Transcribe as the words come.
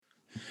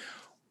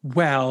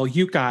Well,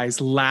 you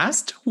guys,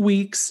 last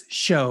week's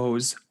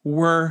shows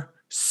were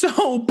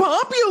so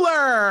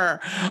popular.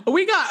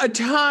 We got a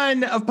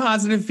ton of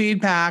positive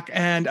feedback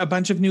and a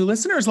bunch of new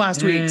listeners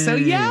last week. So,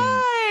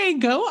 yay,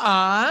 go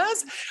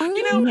us.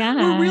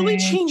 We're really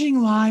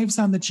changing lives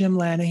on the Jim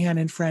Lanahan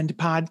and Friend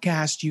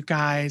podcast, you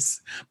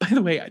guys. By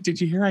the way, did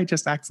you hear I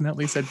just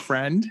accidentally said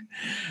friend?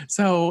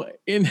 So,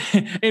 in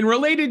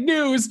related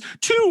news,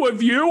 2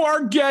 of you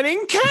are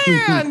getting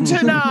canned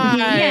tonight.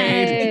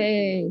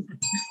 Yay.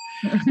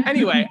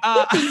 Anyway,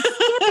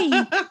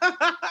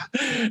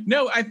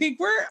 no, I think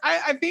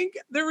I think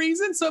the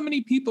reason so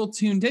many people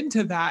tuned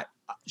into that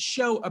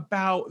show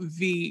about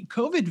the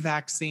COVID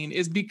vaccine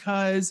is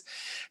because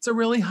it's a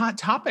really hot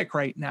topic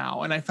right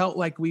now. And I felt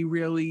like we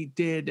really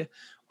did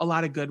a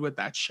lot of good with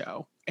that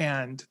show.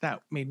 And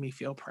that made me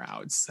feel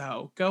proud.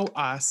 So go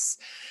us.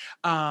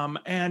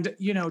 And,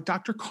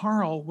 Dr.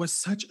 Carl was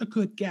such a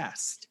good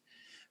guest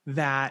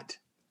that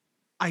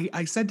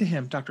I said to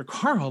him, Dr.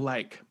 Carl,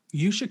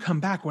 you should come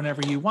back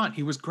whenever you want.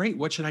 He was great.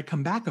 What should I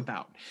come back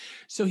about?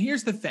 So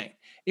here's the thing.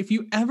 If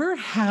you ever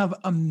have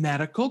a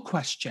medical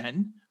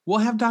question, we'll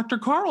have Dr.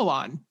 Carl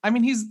on. I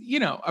mean, he's,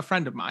 a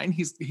friend of mine.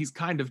 He's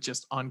kind of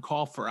just on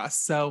call for us.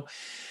 So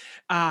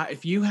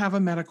if you have a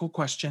medical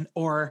question,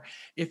 or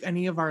if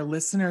any of our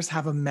listeners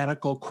have a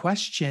medical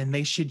question,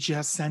 they should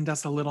just send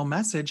us a little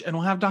message and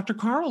we'll have Dr.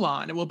 Carl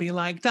on. And we'll be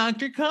like,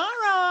 Dr.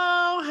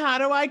 Carl, how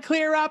do I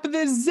clear up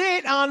the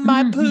zit on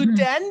my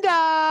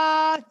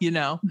pudenda?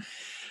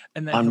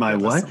 And then on my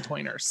what? Some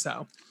pointers.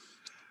 So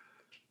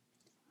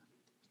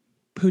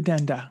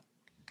pudenda.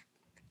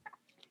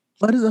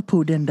 What is a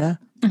pudenda?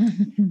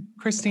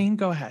 Christine,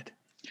 go ahead.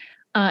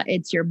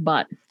 It's your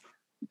butt.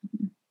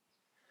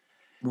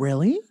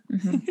 Really?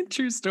 Mm-hmm.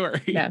 True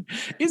story. Yeah.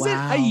 Is it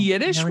a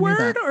Yiddish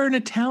word or an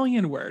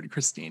Italian word,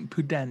 Christine?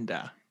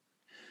 Pudenda.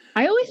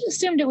 I always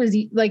assumed it was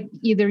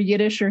either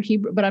Yiddish or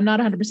Hebrew, but I'm not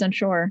 100%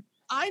 sure.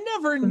 I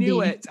never knew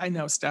it. I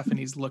know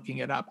Stephanie's looking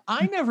it up.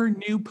 I never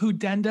knew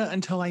pudenda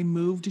until I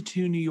moved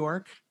to New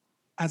York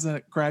as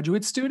a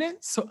graduate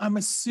student. So I'm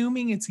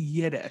assuming it's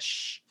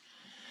Yiddish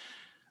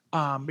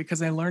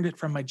because I learned it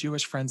from my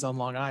Jewish friends on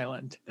Long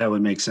Island. That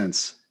would make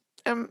sense.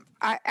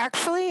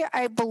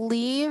 I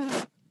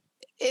believe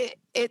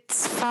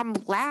it's from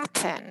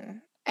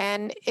Latin,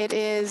 and it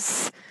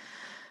is.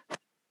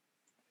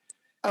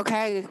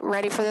 Okay,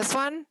 ready for this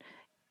one?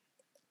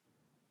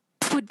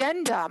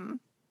 Pudendum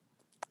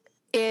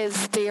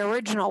is the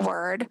original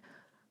word.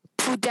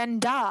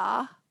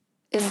 Pudenda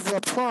is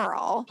the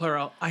plural.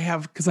 I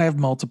have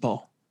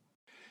multiple.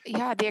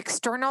 Yeah, the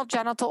external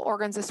genital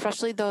organs,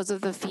 especially those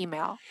of the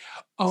female.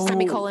 Oh,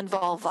 semicolon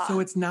vulva. So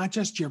it's not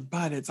just your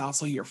butt, it's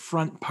also your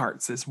front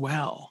parts as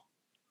well.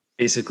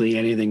 Basically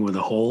anything with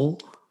a hole?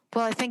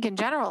 Well, I think in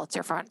general it's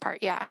your front part,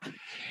 yeah.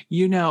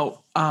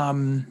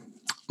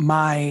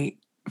 My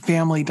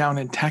family down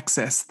in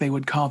Texas, they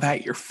would call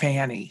that your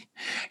fanny.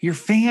 Your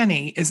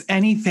fanny is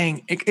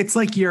anything. It's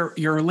like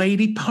your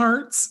lady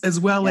parts as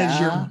well as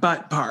your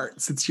butt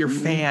parts. It's your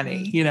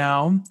fanny,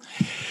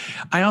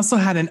 I also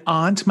had an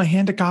aunt, my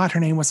hand to God, her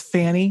name was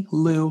Fannie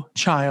Lou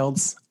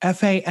Childs,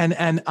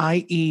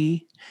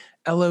 FANNIELOU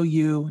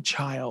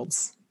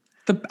Childs.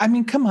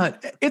 Come on.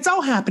 It's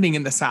all happening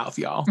in the South,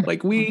 y'all.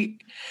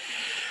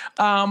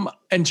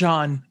 And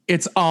John,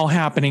 it's all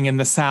happening in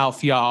the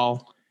South,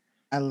 y'all.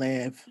 I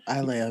live.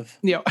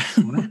 Yeah.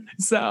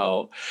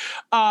 So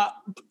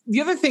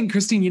the other thing,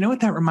 Christine, you know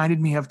what that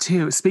reminded me of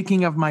too?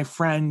 Speaking of my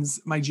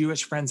friends, my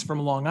Jewish friends from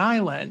Long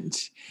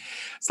Island,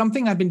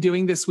 something I've been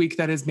doing this week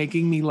that is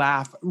making me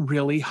laugh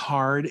really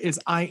hard is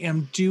I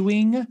am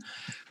doing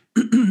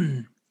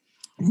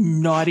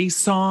naughty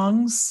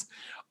songs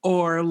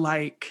or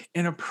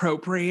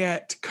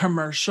inappropriate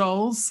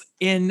commercials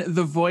in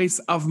the voice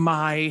of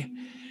my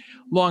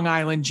Long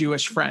Island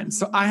Jewish friends.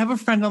 So I have a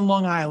friend on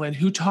Long Island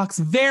who talks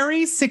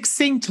very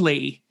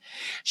succinctly.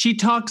 She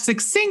talks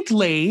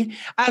succinctly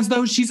as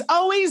though she's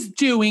always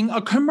doing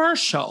a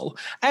commercial.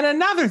 And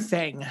another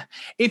thing,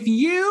 if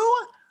you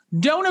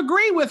don't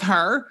agree with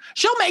her,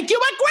 she'll make you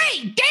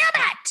agree.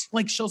 Damn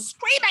it! She'll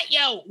scream at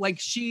you.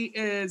 She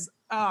is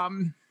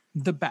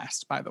the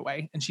best, by the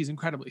way, and she's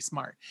incredibly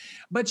smart.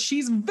 But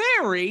she's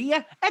very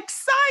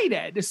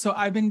excited. So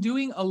I've been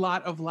doing a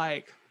lot of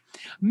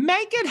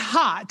make it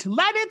hot,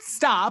 let it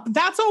stop.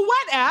 That's a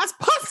wet ass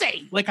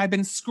pussy. I've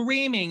been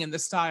screaming in the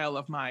style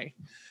of my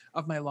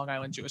Long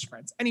Island Jewish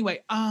friends.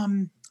 Anyway,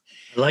 I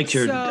liked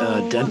your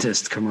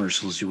dentist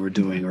commercials you were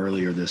doing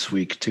earlier this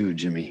week too,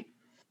 Jimmy.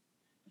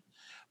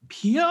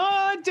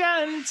 Pure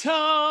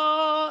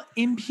dental,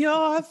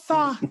 impure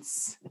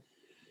thoughts.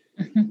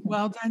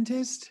 Well,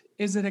 dentist,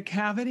 is it a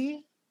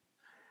cavity?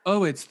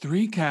 Oh, it's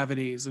 3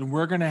 cavities, and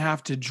we're gonna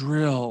have to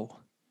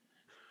drill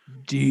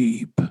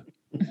deep.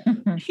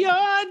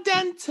 Pure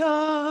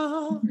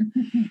dental.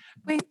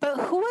 Wait, but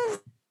who was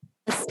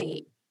the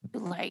state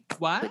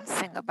what? would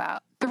sing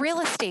about? The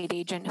real estate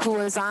agent who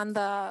was on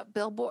the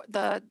billboard,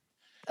 the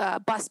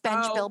bus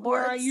bench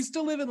billboards? Where I used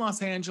to live in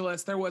Los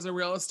Angeles, there was a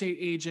real estate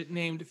agent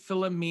named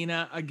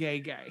Philomena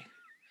Agege.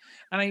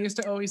 And I used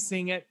to always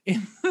sing it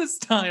in the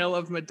style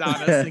of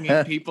Madonna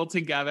singing People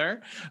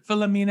Together.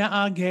 Philomena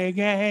ah gay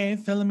gay,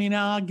 Philomena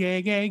ah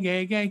gay gay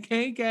gay gay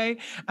gay gay.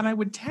 And I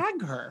would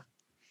tag her.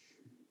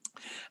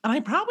 And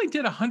I probably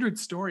did 100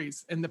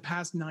 stories in the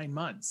past 9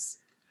 months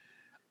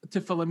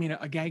to Philomena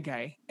a gay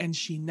gay. And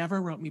she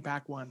never wrote me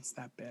back once,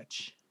 that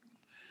bitch.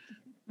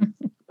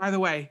 By the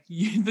way,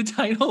 the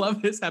title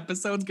of this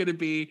episode is going to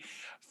be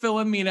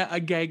Philomena a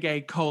gay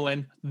gay :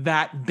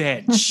 that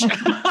bitch.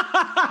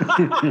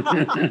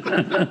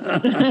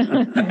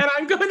 And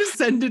I'm going to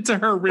send it to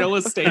her real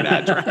estate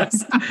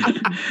address.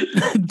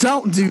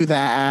 Don't do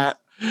that.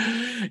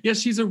 Yeah,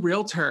 she's a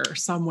realtor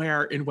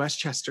somewhere in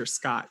Westchester,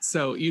 Scott.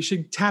 So you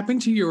should tap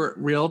into your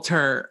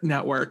realtor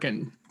network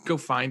and go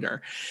find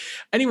her.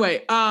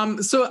 Anyway,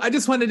 so I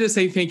just wanted to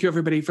say thank you,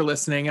 everybody, for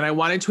listening. And I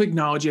wanted to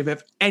acknowledge if you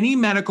have any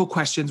medical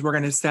questions, we're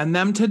going to send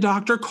them to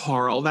Dr.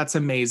 Carl. That's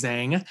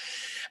amazing.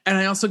 And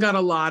I also got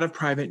a lot of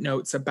private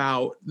notes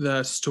about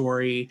the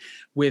story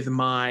with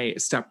my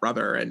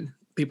stepbrother and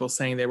people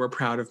saying they were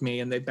proud of me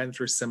and they've been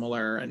through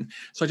similar. And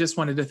so I just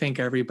wanted to thank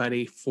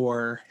everybody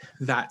for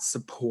that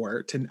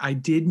support. And I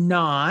did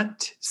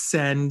not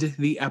send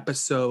the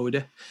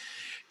episode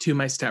to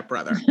my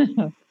stepbrother.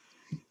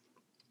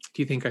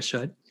 Do you think I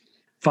should?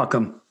 Fuck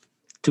them.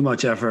 Too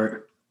much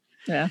effort.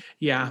 Yeah.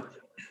 Yeah.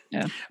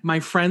 My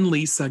friend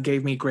Lisa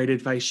gave me great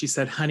advice. She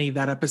said, honey,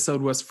 that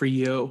episode was for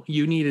you.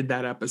 You needed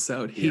that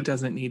episode. He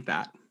doesn't need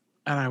that.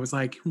 And I was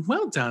like,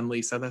 well done,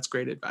 Lisa. That's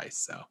great advice.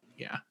 So,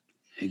 yeah.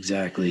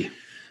 Exactly.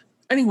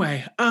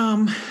 Anyway,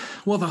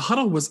 well, the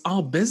huddle was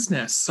all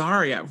business.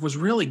 Sorry, I was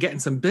really getting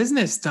some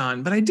business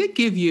done. But I did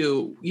give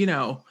you,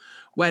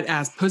 wet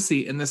ass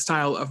pussy in the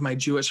style of my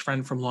Jewish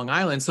friend from Long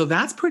Island. So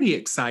that's pretty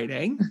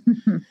exciting.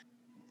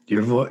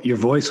 Your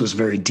voice was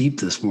very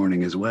deep this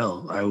morning as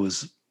well.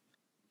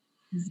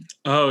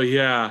 Oh,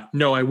 yeah.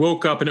 No, I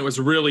woke up and it was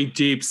really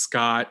deep,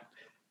 Scott.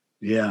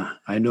 Yeah,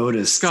 I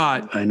noticed.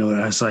 Scott. I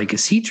was like,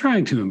 is he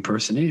trying to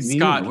impersonate me?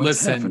 Scott, What's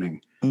listen.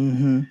 happening?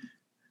 Mm-hmm.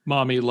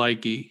 Mommy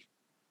likey.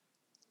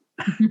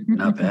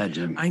 Not bad,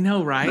 Jim. I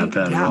know, right? Not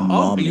bad at Yeah.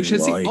 all. Oh, you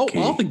should see. Oh,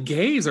 Likey. all the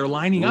gays are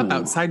lining up Ooh.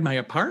 outside my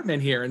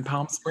apartment here in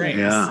Palm Springs.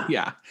 Yeah.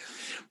 Yeah.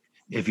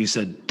 If you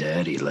said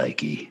daddy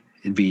likey,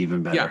 it'd be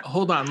even better. Yeah.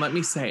 Hold on. Let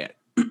me say it.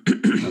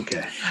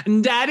 Okay.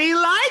 Daddy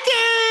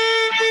likey.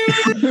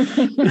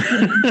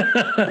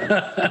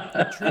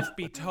 Truth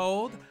be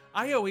told,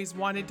 I always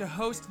wanted to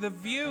host The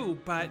View,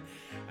 but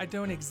I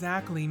don't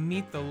exactly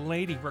meet the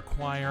lady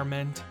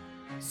requirement.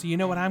 So you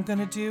know what I'm going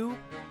to do?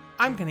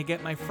 I'm going to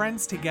get my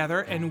friends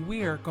together and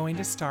we're going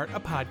to start a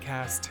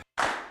podcast.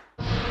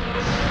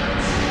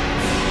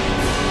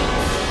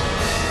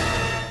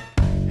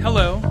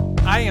 Hello,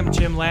 I am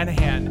Jim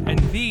Lanahan, and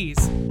these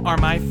are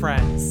my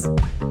friends.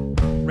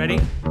 Ready?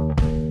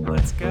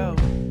 Let's go.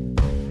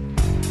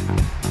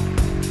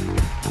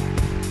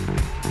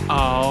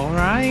 All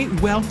right,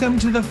 welcome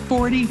to the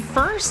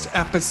 41st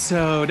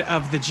episode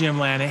of the Jim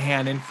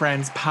Lanahan and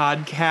Friends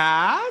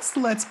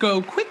podcast. Let's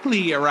go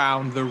quickly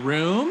around the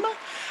room.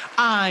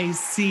 I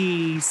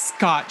see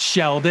Scott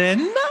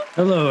Sheldon.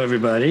 Hello,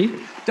 everybody.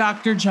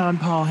 Dr. John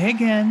Paul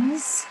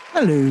Higgins.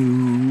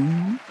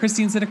 Hello.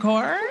 Christine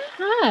Zidakor.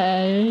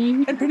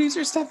 Hi. And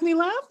producer Stephanie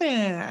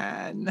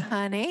Lappin.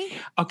 Honey.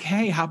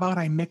 Okay, how about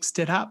I mixed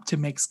it up to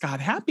make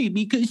Scott happy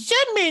because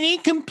somebody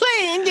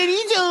complained that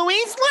he's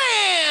always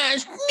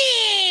last.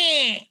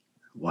 Meh.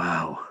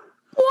 Wow.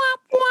 Wop,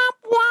 wop,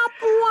 wop,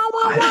 wop,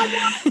 wop,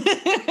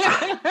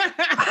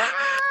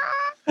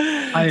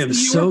 I am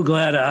so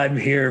glad I'm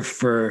here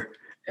for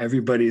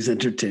everybody's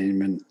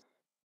entertainment.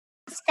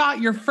 Scott,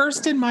 you're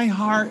first in my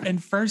heart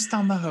and first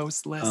on the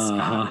host list.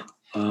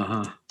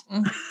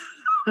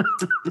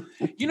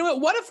 You know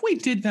what? What if we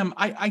did them?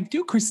 I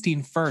do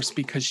Christine first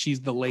because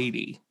she's the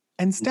lady,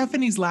 and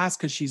Stephanie's last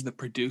because she's the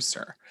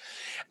producer.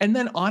 And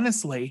then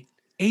honestly,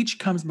 H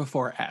comes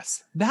before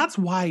S. That's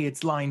why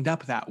it's lined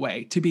up that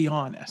way, to be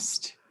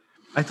honest.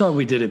 I thought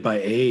we did it by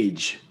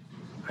age.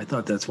 I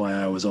thought that's why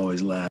I was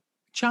always last.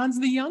 John's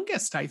the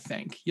youngest, I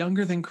think.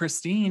 Younger than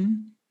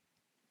Christine.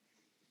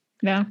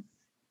 Yeah.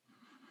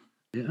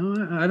 You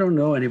know, I don't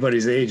know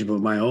anybody's age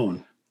but my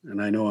own.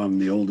 And I know I'm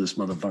the oldest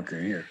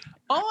motherfucker here.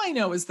 All I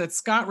know is that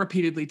Scott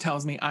repeatedly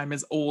tells me I'm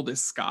as old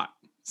as Scott.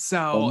 So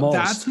Almost.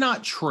 That's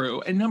not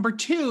true. And number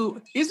two,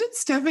 isn't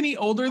Stephanie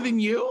older than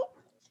you?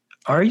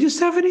 Are you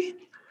 70?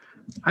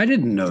 I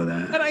didn't know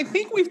that. And I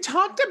think we've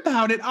talked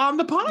about it on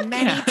the podcast.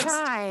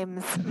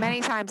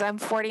 Many times. I'm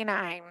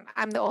 49.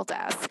 I'm the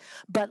oldest,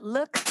 but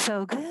look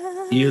so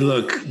good. You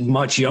look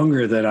much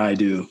younger than I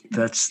do.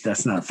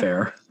 That's not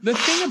fair. The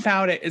thing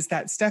about it is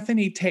that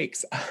Stephanie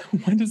takes,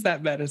 what is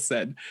that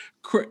medicine?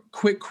 Quick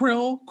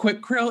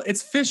Krill.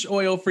 It's fish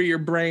oil for your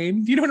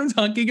brain. Do you know what I'm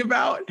talking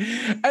about?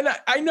 And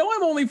I know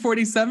I'm only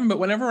 47, but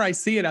whenever I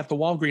see it at the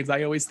Walgreens,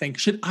 I always think,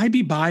 should I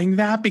be buying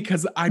that?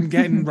 Because I'm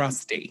getting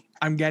rusty.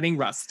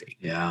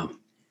 Yeah,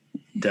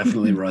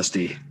 definitely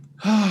rusty.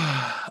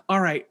 All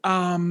right.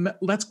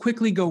 Let's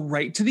quickly go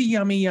right to the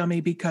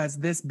yummy because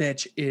this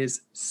bitch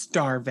is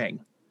starving.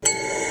 Yeah,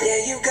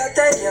 you got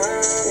that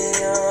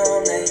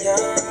yum, that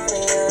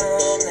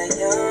yum,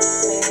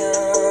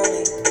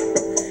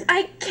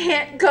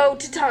 go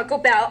to Taco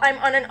Bell. I'm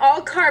on an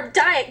all-carb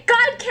diet.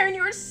 God, Karen,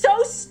 you are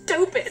so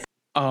stupid.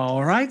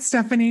 All right,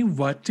 Stephanie,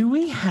 what do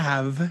we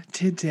have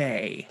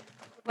today?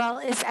 Well,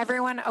 is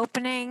everyone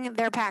opening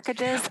their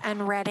packages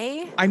and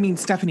ready? I mean,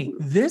 Stephanie,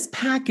 this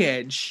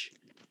package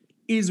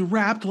is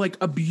wrapped like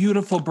a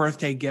beautiful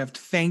birthday gift.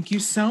 Thank you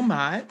so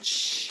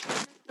much.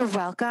 You're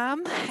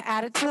welcome.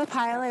 Add it to the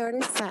pile I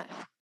already sent.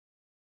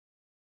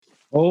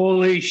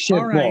 Holy shit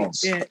All right,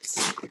 balls.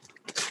 it's...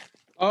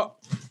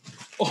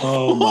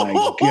 Oh my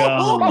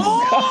God.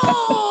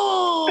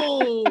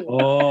 Oh!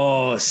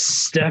 Oh,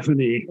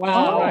 Stephanie.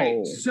 All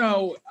right,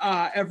 so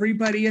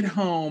everybody at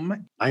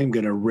home, I'm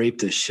going to rape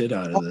the shit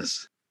out of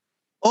this.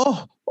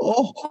 Oh,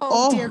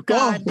 dear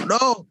God.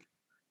 No.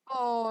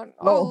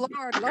 Oh,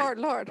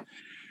 Lord.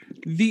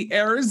 the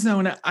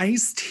Arizona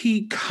Iced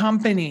Tea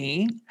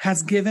Company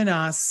has given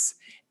us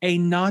a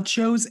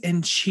nachos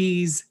and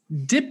cheese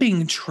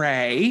dipping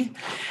tray.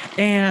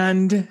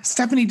 And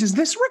Stephanie, does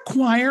this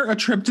require a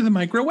trip to the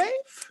microwave?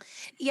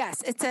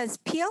 Yes, it says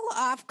peel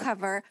off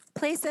cover,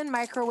 place in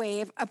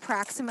microwave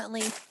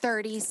approximately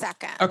 30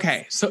 seconds.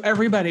 Okay, so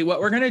everybody, what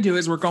we're going to do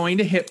is we're going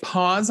to hit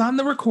pause on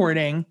the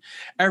recording.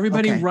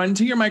 Everybody Okay. run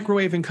to your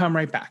microwave and come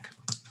right back.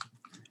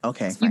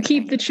 Okay. You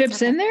keep the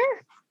chips in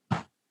there?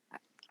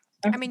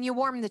 I mean, you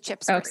warm the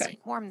chips, Okay. Christine.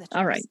 Warm the chips.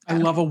 All right. I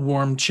love a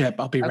warm chip.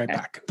 I'll be right Okay.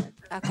 back.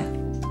 Okay.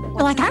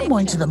 Like I'm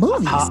going to the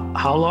movies.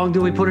 How long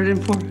do we put it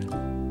in for?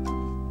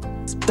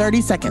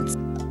 30 seconds.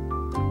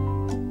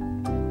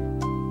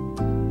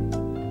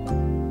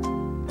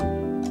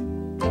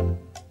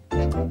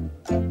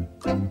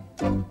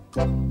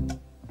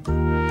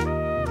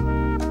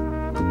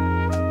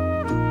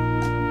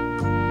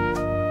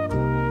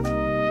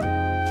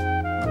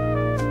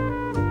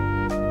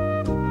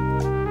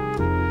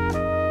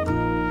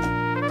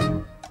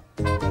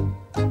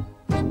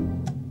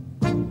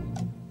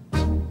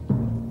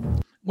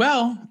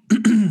 Well,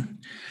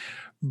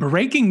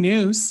 breaking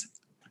news.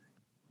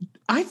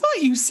 I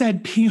thought you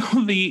said peel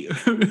the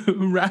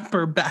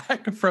wrapper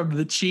back from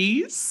the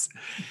cheese,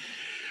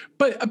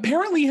 but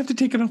apparently you have to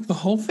take it off the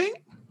whole thing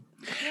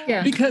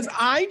Yeah. because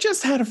I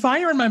just had a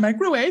fire in my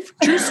microwave.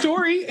 True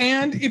story.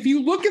 And if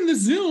you look in the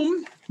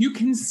Zoom, you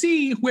can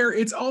see where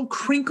it's all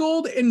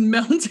crinkled and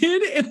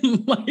melted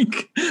and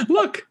like,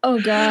 look. Oh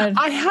God.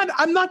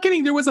 I'm not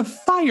kidding. There was a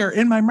fire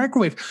in my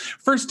microwave.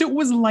 First, it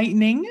was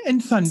lightning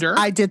and thunder.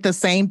 I did the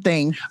same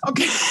thing.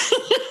 Okay.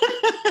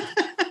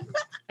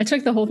 I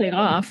took the whole thing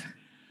off.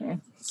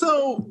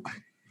 So,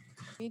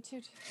 Me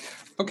too.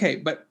 okay,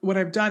 but what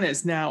I've done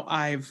is now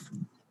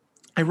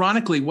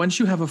ironically, once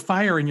you have a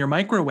fire in your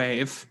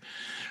microwave,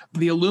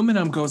 the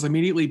aluminum goes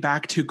immediately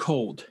back to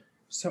cold.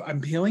 So I'm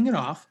peeling it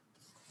off.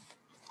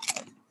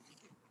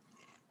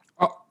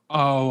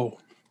 Oh,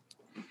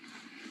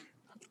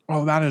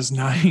 that is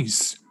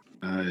nice.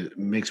 It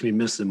makes me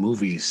miss the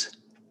movies.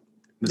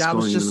 Miss I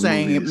was going just to the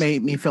saying movies. it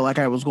made me feel like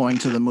I was going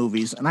to the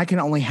movies, and I can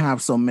only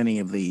have so many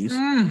of these.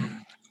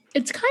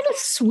 It's kind of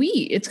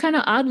sweet. It's kind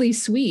of oddly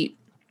sweet.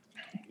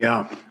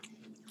 Yeah.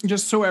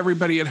 Just so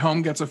everybody at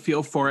home gets a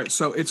feel for it.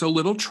 So it's a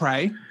little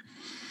tray,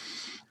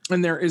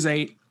 and there is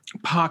a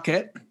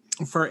pocket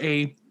for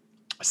a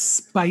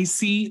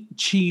spicy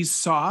cheese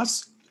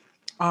sauce.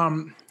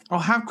 I'll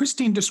have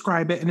Christine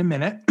describe it in a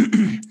minute.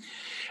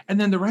 And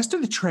then the rest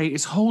of the tray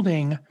is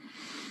holding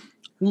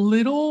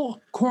little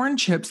corn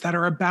chips that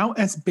are about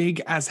as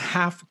big as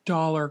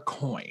 $50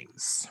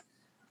 coins.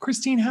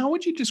 Christine, how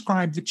would you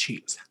describe the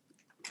cheese?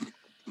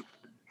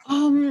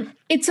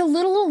 It's a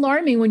little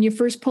alarming when you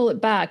first pull it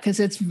back because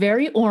it's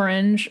very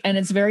orange and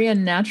it's very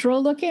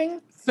unnatural looking.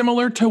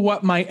 Similar to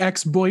what my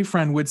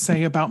ex-boyfriend would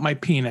say about my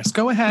penis.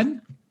 Go ahead.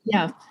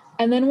 Yeah.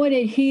 And then when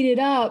it heated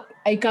up,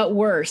 it got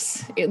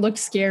worse. It looked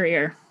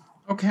scarier.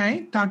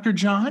 Okay, Dr.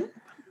 John?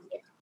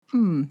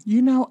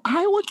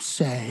 I would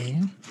say,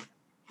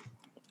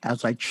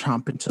 as I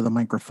chomp into the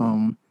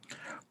microphone,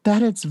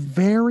 that it's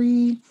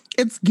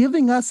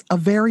giving us a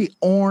very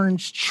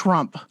orange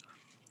Trump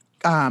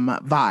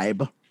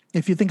vibe.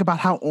 If you think about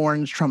how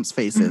orange Trump's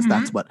face is,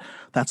 that's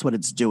what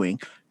it's doing.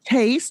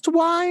 Taste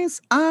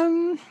wise,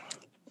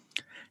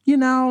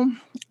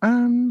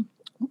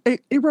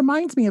 it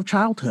reminds me of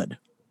childhood.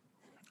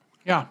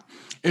 Yeah.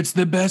 It's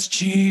the best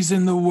cheese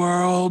in the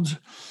world.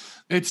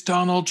 It's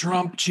Donald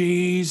Trump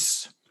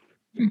cheese.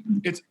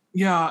 It's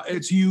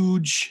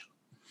huge.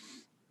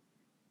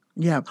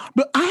 Yeah,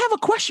 but I have a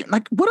question.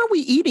 Like, what are we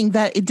eating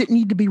that it didn't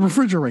need to be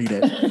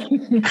refrigerated?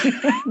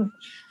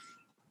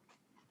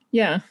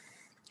 Yeah.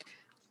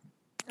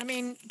 I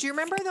mean, do you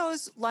remember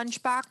those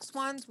lunchbox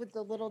ones with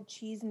the little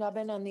cheese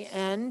nubbin on the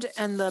end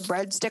and the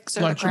breadsticks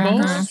or the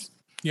Lunchables? crackers?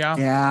 Yeah.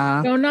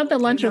 Yeah. No, not the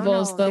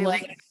Lunchables. no, the they-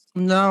 like.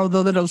 No,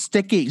 the little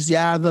stickies.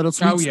 Yeah, the little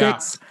sweet Oh, yeah.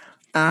 sticks.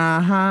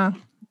 Uh-huh.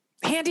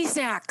 Handy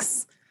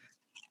snacks.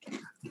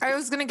 I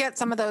was going to get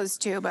some of those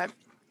too, but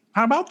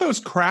How about those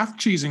Kraft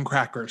cheese and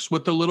crackers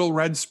with the little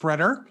red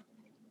spreader?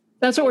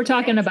 That's what we're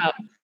talking about.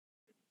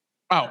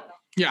 Oh,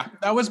 yeah.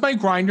 That was my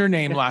grinder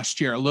name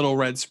last year, Little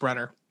Red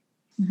Spreader.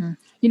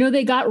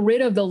 They got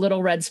rid of the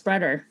little red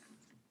spreader.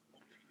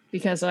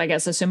 because I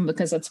guess assume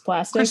because it's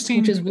plastic,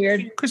 Christine, which is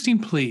weird. Christine,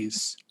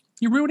 please.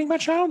 You're ruining my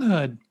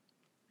childhood.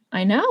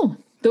 I know.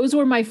 Those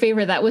were my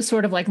favorite. That was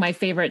sort of like my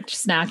favorite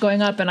snack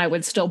growing up, and I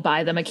would still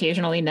buy them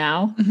occasionally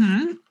now.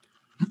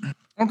 Mm-hmm.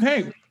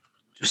 Okay.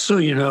 Just so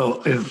you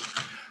know,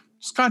 if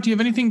Scott, do you have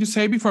anything to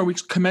say before we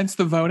commence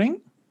the voting?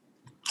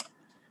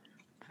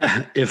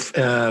 if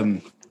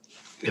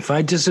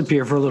I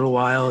disappear for a little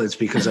while, it's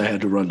because I had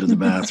to run to the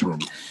bathroom.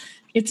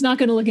 It's not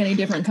going to look any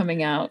different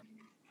coming out.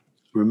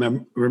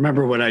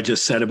 Remember what I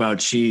just said about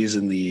cheese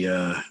and the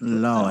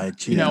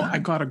Lord, You know, I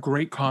got a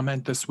great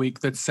comment this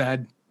week that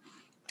said,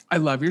 I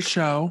love your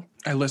show.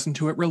 I listen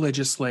to it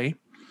religiously.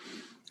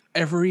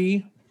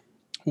 Every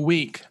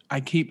week, I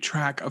keep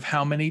track of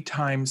how many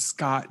times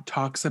Scott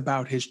talks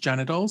about his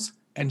genitals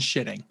and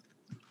shitting.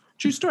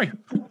 True story.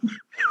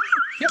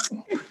 Yep.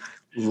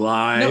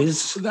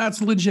 lies. No,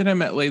 that's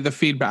legitimately the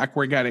feedback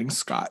we're getting,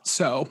 Scott.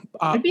 So,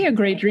 It'd be a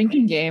great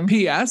drinking game.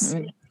 P.S.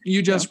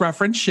 You just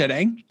referenced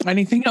shitting.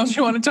 Anything else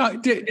you want to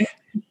talk to?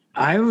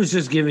 I was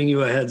just giving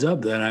you a heads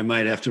up that I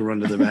might have to run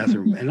to the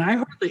bathroom, and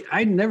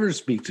I never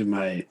speak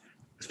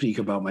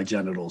about my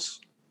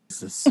genitals.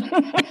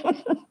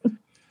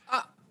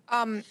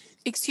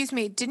 Excuse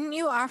me, didn't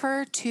you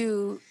offer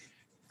to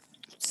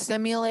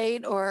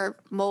simulate or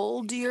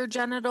mold your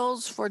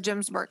genitals for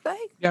Jim's birthday?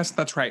 Yes,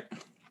 that's right.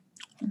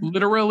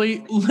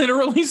 Literally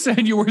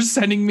said you were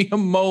sending me a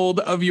mold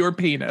of your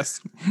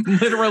penis.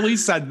 Literally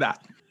said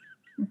that.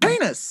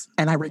 Penis.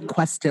 And I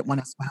requested one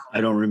as well.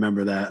 I don't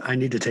remember that. I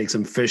need to take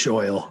some fish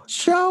oil.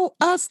 Show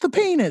us the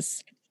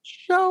penis.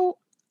 Show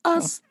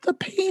us the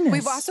penis.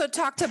 We've also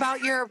talked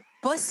about your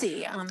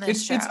pussy on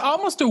this show. It's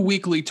almost a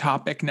weekly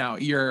topic now.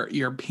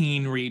 Your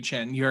peen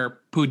region,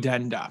 your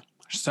pudenda.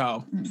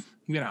 So,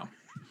 you know.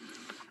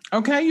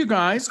 Okay, you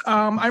guys.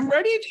 I'm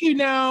ready to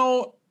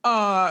now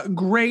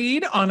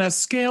grade on a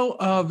scale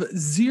of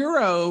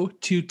 0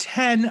 to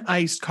 10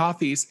 iced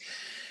coffees.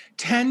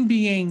 10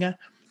 being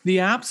the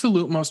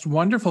absolute most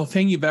wonderful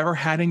thing you've ever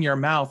had in your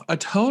mouth, a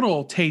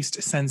total taste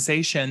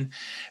sensation.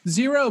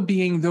 0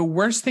 being the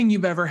worst thing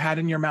you've ever had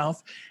in your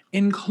mouth,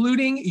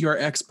 including your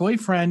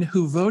ex-boyfriend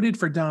who voted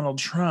for Donald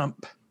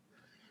Trump.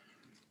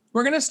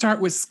 We're going to start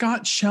with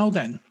Scott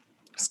Sheldon.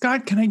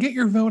 Scott, can I get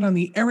your vote on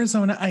the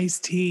Arizona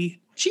iced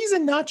tea cheese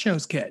and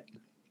nachos kit?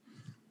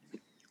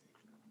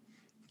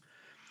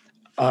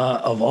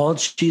 Of all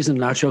cheese and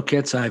nacho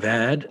kits I've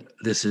had,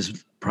 this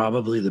is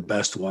probably the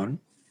best one.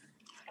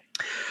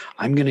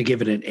 I'm going to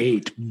give it an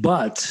 8,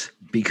 but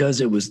because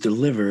it was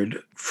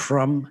delivered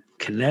from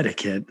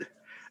Connecticut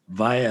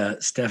via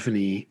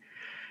Stephanie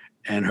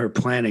and her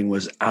planning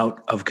was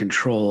out of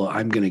control,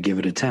 I'm going to give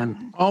it a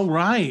 10. All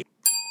right.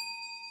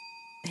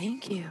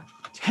 Thank you.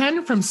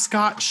 10 from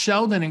Scott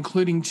Sheldon,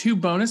 including 2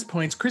 bonus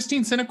points.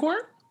 Christine Cinecor?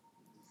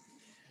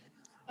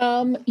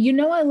 You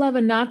know I love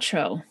a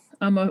nacho.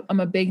 I'm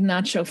a big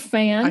nacho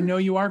fan. I know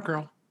you are,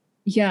 girl.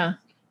 Yeah.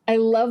 I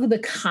love the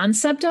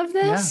concept of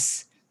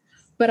this,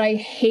 but I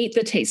hate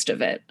the taste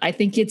of it. I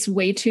think it's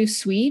way too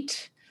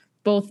sweet,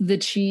 both the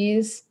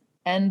cheese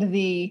and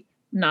the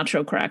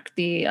nacho crack,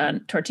 the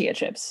tortilla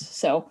chips.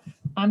 So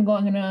I'm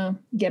going to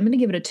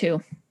give it a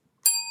 2.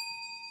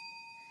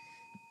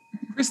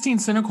 Christine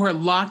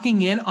Cinecor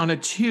locking in on a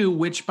 2,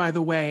 which, by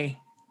the way,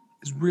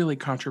 is really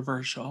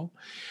controversial.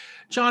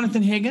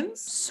 Jonathan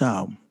Higgins?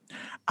 So,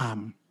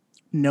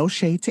 no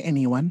shade to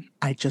anyone.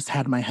 I just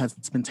had my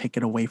husband take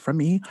it away from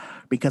me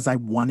because I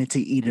wanted to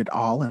eat it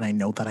all and I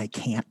know that I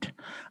can't.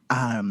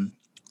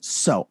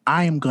 So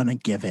I am going to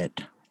give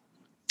it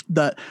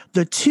the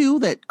 2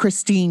 that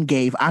Christine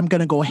gave. I'm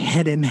going to go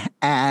ahead and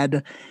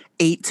add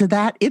 8 to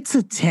that. It's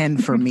a 10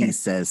 for me,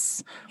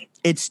 sis.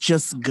 It's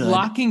just good.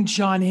 Locking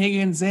John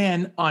Higgins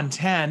in on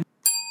 10.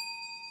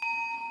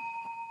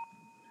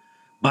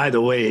 By the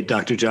way,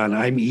 Dr. John,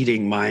 I'm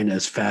eating mine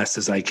as fast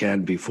as I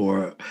can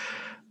before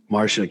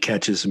Marcia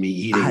catches me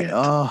eating it.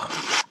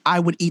 I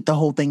would eat the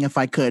whole thing if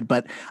I could,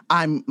 but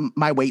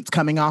my weight's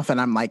coming off and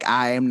I'm like,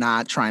 I am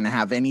not trying to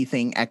have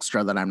anything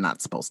extra that I'm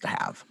not supposed to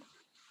have.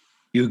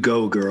 You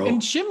go, girl.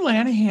 And Jim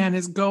Lanahan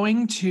is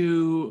going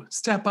to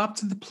step up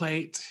to the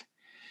plate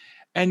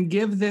and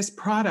give this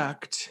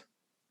product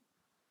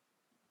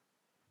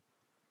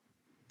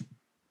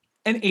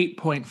an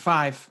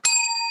 8.5.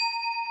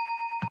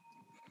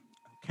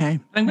 Okay.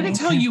 I'm going to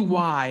tell you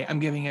why I'm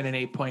giving it an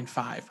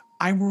 8.5.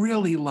 I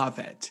really love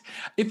it.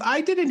 If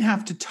I didn't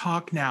have to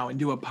talk now and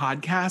do a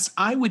podcast,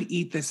 I would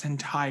eat this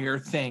entire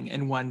thing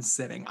in one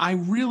sitting. I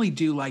really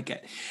do like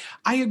it.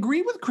 I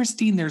agree with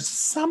Christine. There's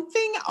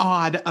something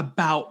odd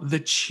about the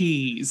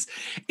cheese.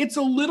 It's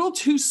a little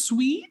too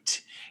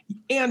sweet.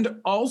 And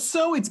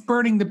also it's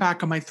burning the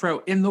back of my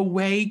throat in the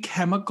way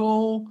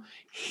chemical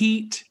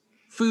heat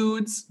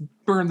foods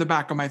burn the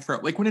back of my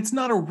throat. Like when it's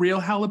not a real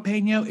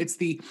jalapeno, it's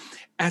the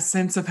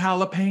essence of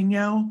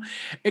jalapeno.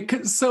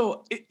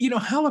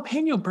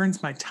 Jalapeno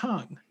burns my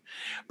tongue.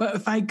 But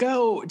if I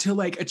go to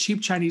like a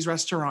cheap Chinese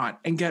restaurant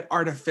and get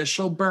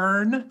artificial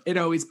burn, it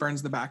always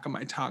burns the back of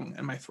my tongue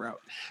and my throat.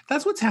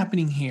 That's what's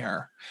happening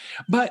here.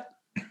 But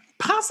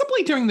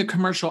possibly during the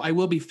commercial, I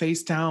will be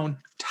face down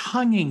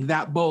tonguing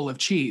that bowl of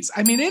cheese.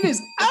 I mean, it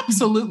is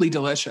absolutely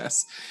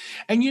delicious.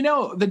 And you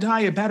know, the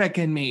diabetic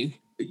in me,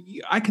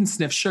 I can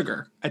sniff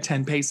sugar at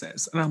 10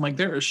 paces. And I'm like,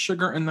 there is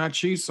sugar in that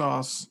cheese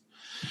sauce.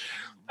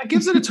 That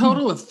gives it a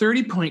total of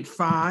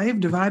 30.5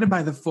 divided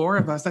by the 4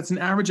 of us. That's an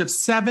average of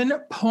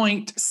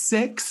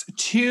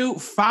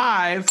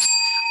 7.625.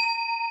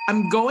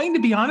 I'm going to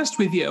be honest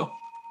with you.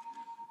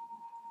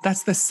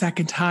 That's the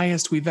second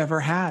highest we've ever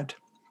had.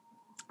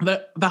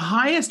 The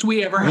highest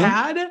we ever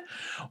had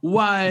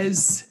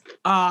was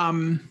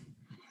the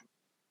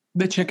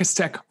Chick-a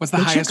Stick was the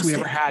highest we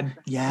ever had.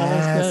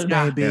 Yes,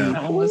 baby. Yeah.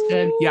 That one was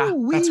good. Yeah,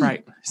 that's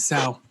right.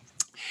 So,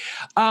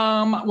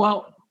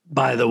 well,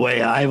 By the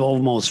way, I've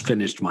almost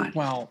finished mine.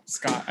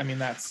 Scott, I mean,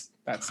 that's,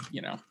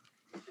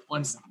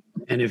 once,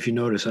 And if you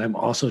notice, I'm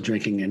also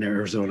drinking an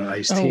Arizona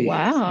iced Oh tea.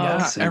 wow.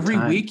 yeah, same every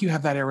time. week you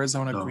have that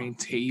Arizona Oh. green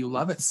tea. You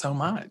love it so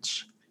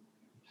much.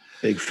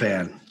 Big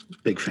fan.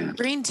 Big fan.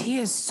 Green tea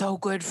is so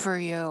good for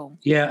you.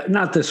 Yeah,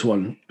 not this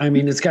one. I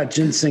mean, it's got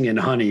ginseng and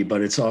honey,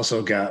 but it's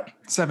also got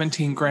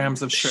 17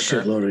 grams of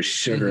sugar. shitload of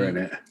sugar in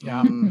it.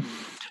 Yeah.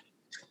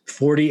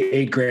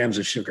 48 grams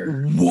of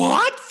sugar.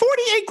 What?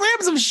 48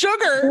 grams of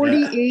sugar?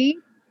 48.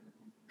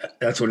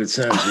 That's what it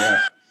says.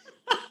 Yeah.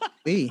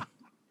 Hey,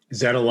 Is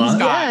that a lot?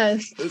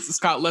 Scott. Yes.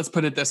 Scott, let's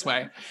put it this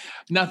way.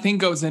 Nothing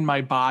goes in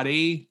my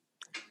body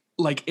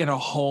like in a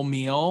whole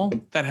meal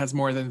that has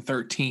more than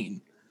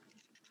 13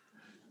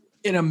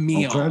 in a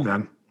meal Okay,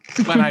 then.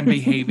 when I'm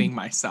behaving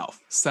myself.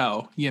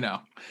 So, you know.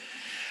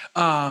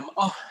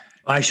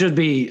 I should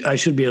be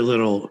a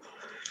little.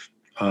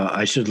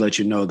 I should let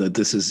you know that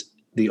this is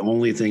the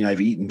only thing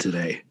I've eaten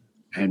today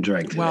and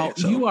drank today. Well,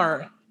 so. you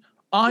are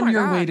on my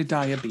your God. way to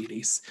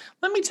diabetes.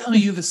 Let me tell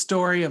you the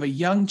story of a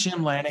young Jim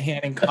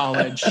Lanahan in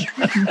college.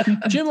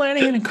 Jim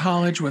Lanahan in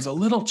college was a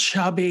little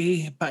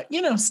chubby, but,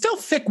 you know, still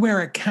thick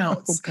where it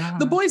counts. God.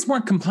 The boys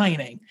weren't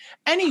complaining.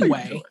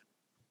 Anyway,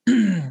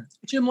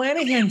 Jim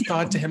Lanahan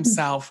thought to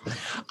himself,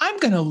 I'm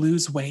going to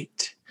lose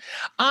weight.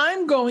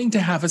 I'm going to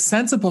have a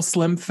sensible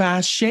slim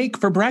fast shake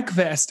for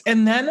breakfast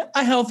and then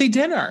a healthy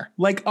dinner,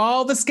 like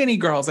all the skinny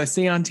girls I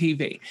see on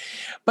TV.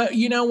 But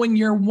you know, when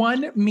your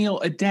one meal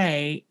a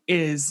day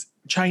is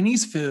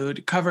Chinese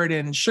food covered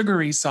in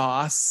sugary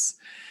sauce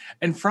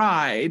and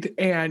fried,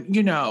 and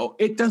you know,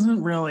 it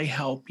doesn't really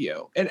help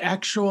you. It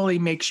actually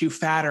makes you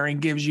fatter and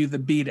gives you the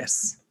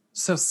beatus.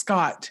 So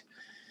Scott,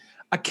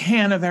 a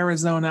can of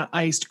Arizona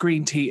iced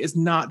green tea is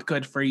not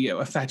good for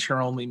you if that's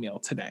your only meal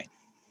today.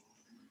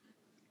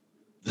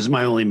 This is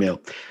my only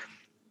meal.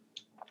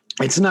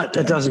 It's not.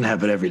 It doesn't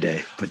happen every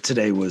day, but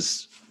today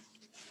was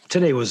a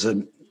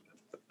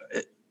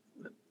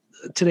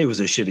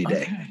shitty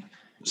day, Okay.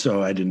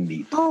 so I didn't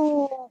eat.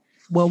 oh,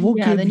 well, we'll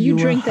Yeah, give then you a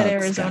drink that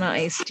hug, Arizona Scott.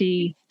 iced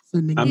tea.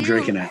 I'm You-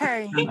 drinking it.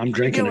 Hey, I'm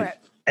drinking do it, it.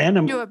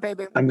 and Do it,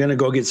 baby. I'm gonna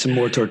go get some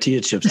more tortilla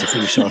chips to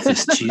finish off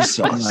this cheese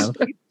sauce.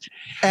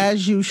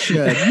 As you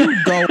should. You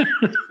go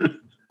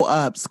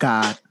up,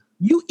 Scott.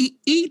 You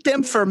eat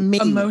them for me.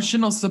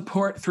 Emotional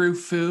support through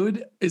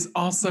food is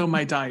also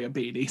my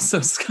diabetes.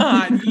 So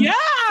Scott, yeah.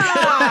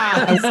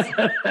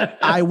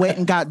 I went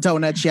and got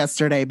donuts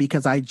yesterday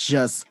because I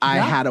Yeah.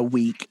 had a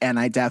week and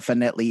I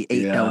definitely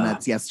ate Yeah.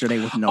 donuts yesterday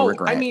with no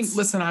regrets. I mean,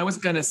 listen, I was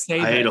going to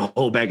save I ate a it.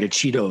 whole bag of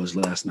Cheetos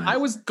last night. I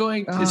was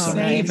going to Oh,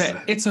 save nice. it.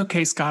 It's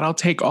okay, Scott. I'll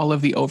take all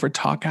of the over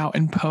talk out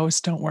in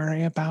post. Don't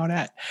worry about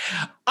it.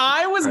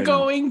 I was I know.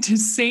 going to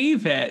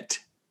save it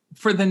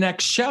for the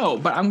next show,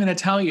 but I'm going to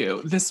tell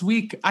you this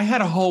week, I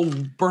had a whole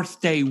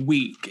birthday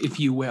week, if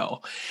you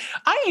will.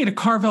 I ate a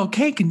Carvel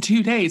cake in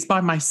 2 days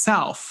by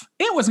myself.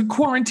 It was a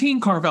quarantine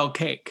Carvel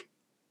cake.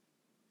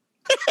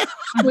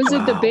 Was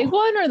it the Wow. big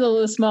one or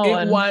the small It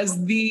one?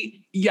 was the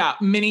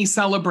mini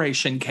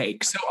celebration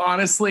cake. So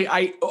honestly,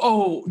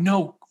 oh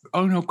no,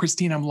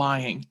 Christine, I'm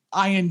lying.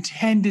 I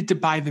intended to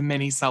buy the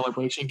mini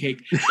celebration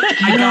cake.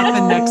 I got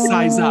the next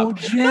size up.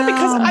 No,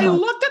 because I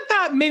looked at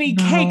that mini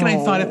cake and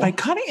I thought if I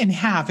cut it in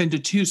half into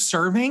 2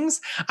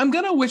 servings, I'm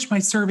gonna wish my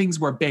servings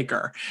were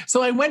bigger.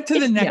 So I went to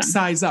the next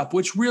size up,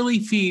 which really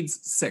feeds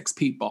 6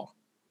 people.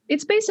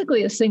 It's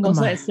basically a single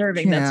my size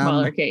serving, that Kim.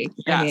 smaller cake.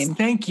 Yes, I mean,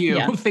 thank you.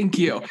 yeah. Thank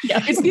you.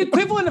 yeah. It's the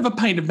equivalent of a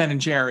pint of Ben and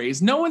Jerry's.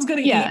 No one's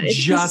gonna Yeah, eat it's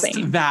the just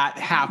same. that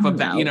half of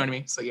that. You No. know what I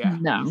mean? So yeah.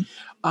 No.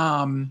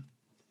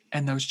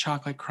 And those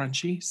chocolate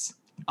crunchies.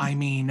 I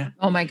mean,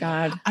 Oh my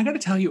God. I gotta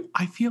tell you,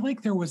 I feel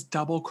like there was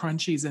double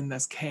crunchies in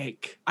this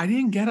cake. I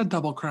didn't get a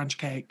double crunch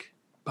cake,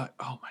 but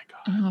oh my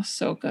God. Oh,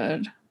 so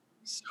good.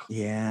 So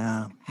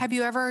Yeah. Have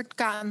you ever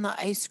gotten the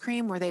ice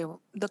cream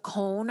the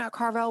cone at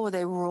Carvel where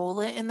they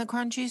roll it in the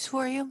crunchies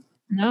for you?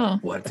 No.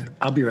 What?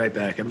 I'll be right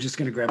back. I'm just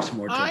gonna grab some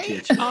more tortilla I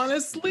chips.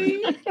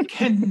 honestly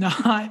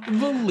cannot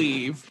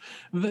believe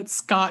that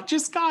Scott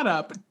just got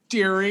up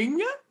during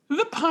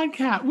the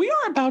podcast. We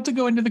are about to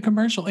go into the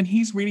commercial and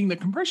he's reading the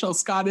commercial.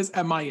 Scott is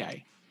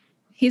MIA.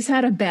 He's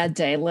had a bad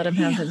day. Let him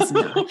have his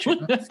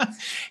nachos.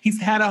 He's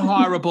had a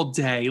horrible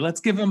day. Let's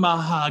give him a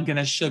hug and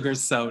a sugar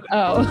soda.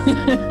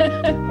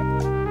 Oh.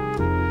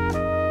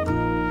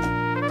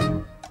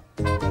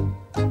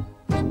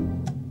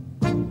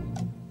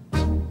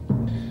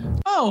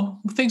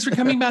 Thanks for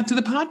coming back to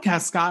the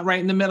podcast, Scott. Right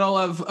in the middle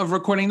of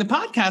recording the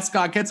podcast,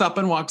 Scott gets up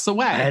and walks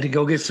away. I had to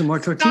go get some more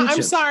tortilla Scott,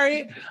 chips.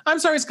 I'm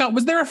sorry, Scott.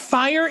 Was there a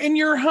fire in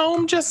your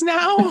home just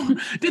now?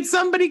 Did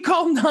somebody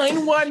call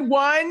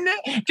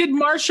 911? Did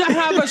Marcia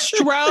have a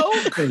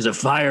stroke? There's a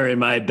fire in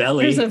my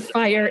belly. There's a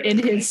fire in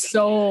his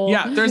soul.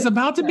 Yeah, there's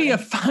about to be a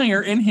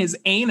fire in his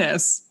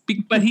anus,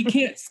 but he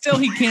can't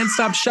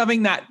stop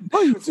shoving that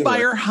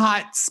fire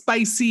hot,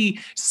 spicy,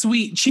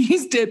 sweet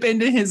cheese dip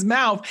into his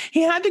mouth.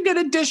 He had to get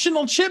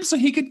additional chips so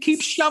he could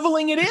keep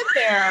shoveling it in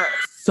there.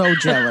 So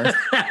jealous.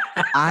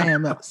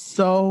 I'm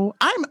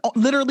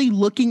literally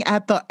looking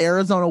at the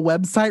Arizona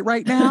website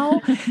right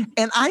now,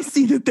 and I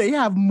see that they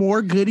have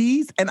more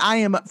goodies, and I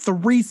am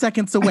 3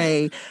 seconds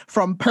away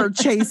from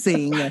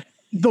purchasing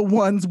the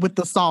ones with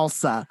the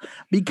salsa,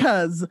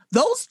 because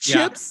those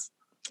chips,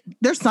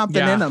 there's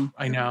something in them.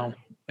 I know.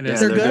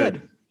 They're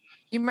good.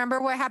 You remember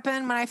what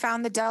happened when I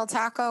found the Del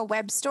Taco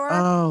web store?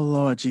 Oh,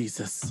 Lord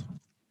Jesus.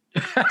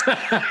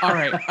 All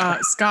right.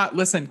 Scott,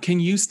 listen,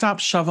 can you stop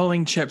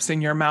shoveling chips in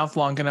your mouth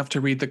long enough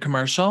to read the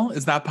commercial?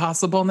 Is that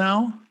possible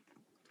now?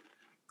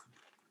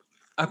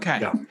 Okay.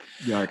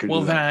 Yeah, I could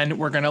Well, do that. then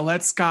we're going to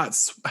let Scott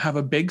have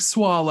a big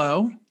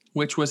swallow,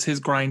 which was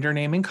his grinder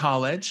name in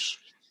college.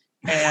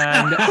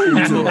 And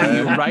we'll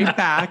be right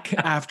back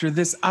after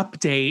this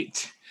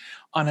update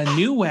on a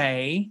new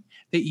way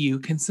that you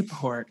can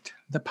support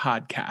the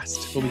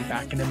podcast. We'll be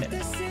back in a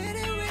minute.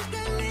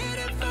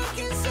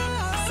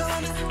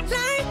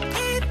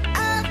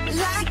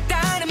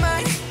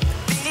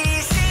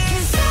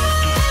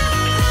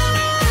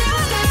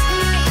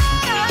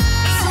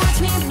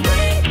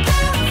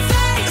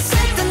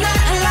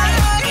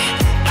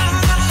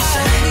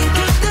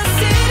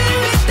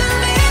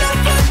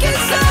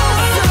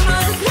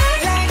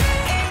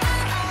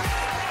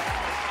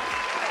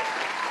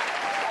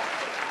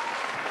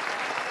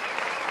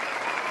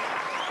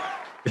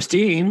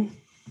 Christine,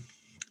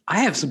 I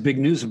have some big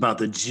news about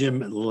the Jim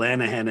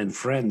Lanahan and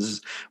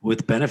Friends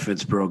with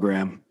Benefits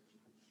program.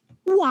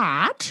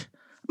 What?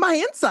 My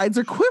insides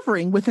are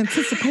quivering with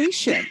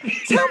anticipation.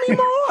 Tell me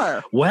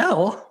more.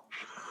 Well,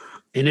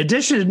 in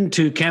addition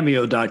to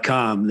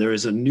Cameo.com, there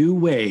is a new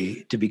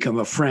way to become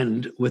a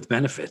friend with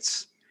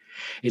benefits.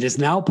 It is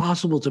now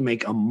possible to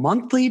make a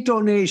monthly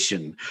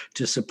donation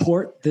to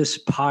support this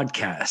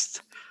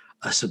podcast,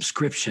 a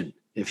subscription,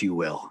 if you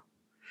will.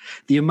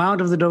 The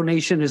amount of the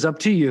donation is up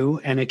to you,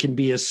 and it can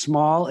be as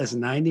small as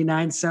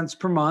 99 cents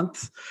per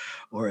month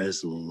or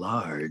as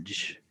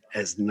large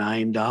as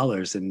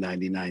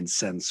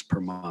 $9.99 per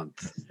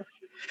month.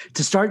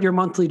 To start your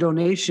monthly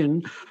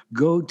donation,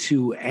 go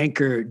to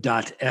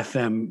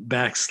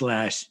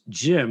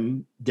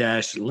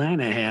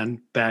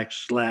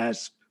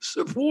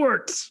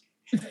anchor.fm/Jim-Lanahan/support.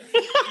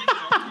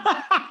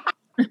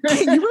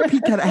 Can you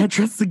repeat that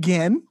address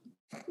again?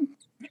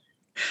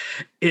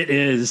 It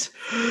is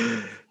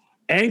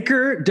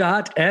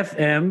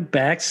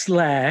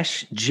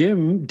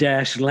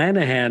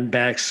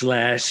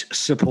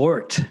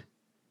anchor.fm/Jim-Lanahan/support.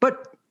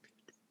 But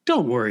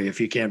don't worry if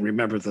you can't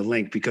remember the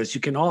link, because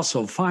you can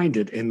also find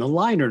it in the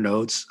liner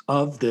notes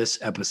of this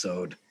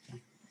episode.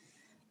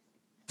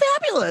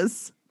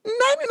 Fabulous.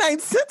 99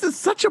 cents is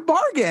such a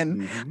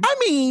bargain. Mm-hmm. I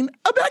mean,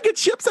 a bag of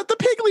chips at the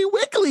Piggly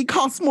Wiggly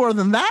costs more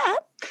than that.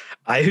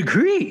 I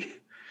agree,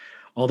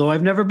 although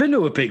I've never been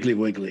to a Piggly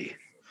Wiggly.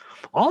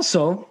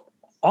 Also,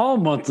 all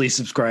monthly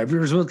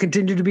subscribers will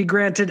continue to be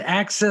granted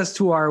access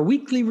to our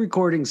weekly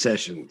recording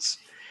sessions.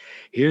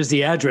 Here's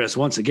the address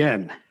once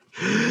again.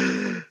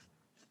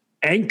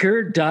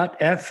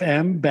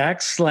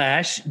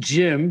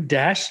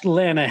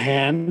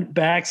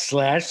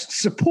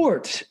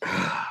 Anchor.fm/Jim-Lanahan/support.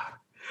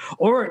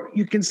 Or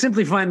you can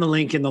simply find the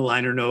link in the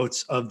liner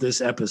notes of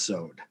this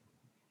episode.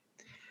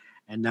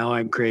 And now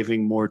I'm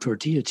craving more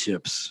tortilla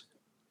chips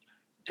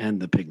and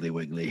the Piggly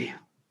Wiggly.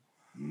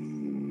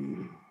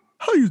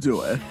 How you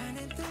doing?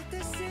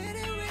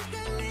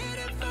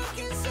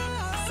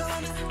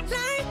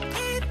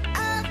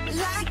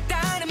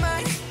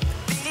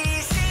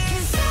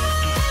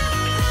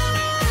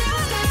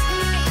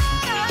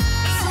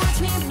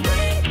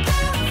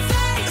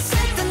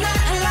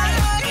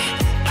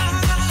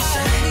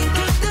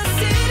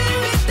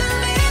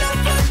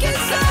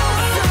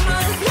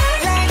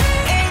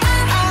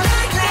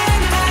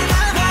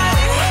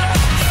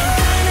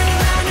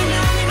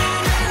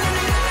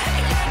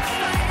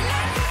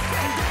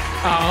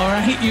 All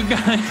right, you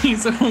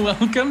guys,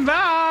 welcome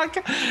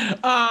back.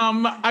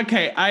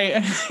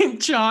 Okay,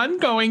 John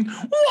going,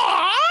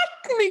 what?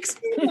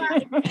 Makes me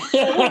laugh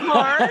so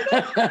hard.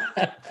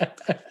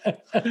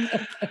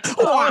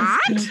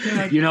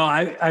 What? You know,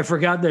 I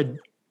forgot that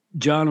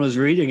John was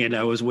reading it.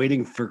 I was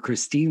waiting for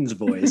Christine's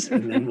voice.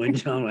 And then when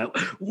John went,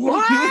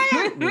 what?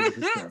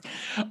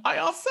 I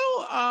also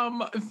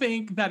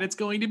think that it's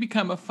going to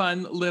become a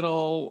fun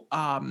little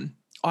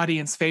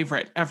audience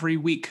favorite every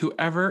week.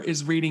 Whoever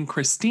is reading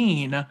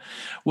Christine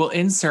will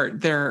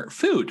insert their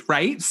food,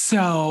 right?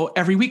 So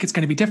every week it's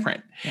going to be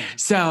different. Yeah.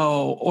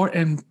 So,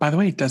 and by the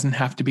way, it doesn't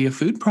have to be a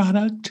food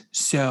product.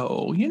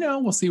 So,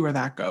 we'll see where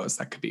that goes.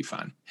 That could be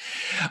fun.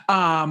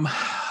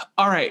 All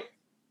All right.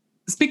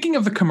 Speaking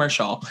of the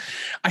commercial,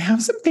 I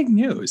have some big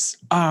news.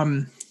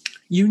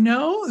 You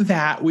know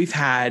that we've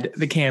had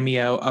the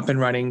Cameo up and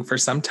running for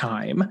some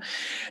time.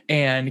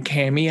 And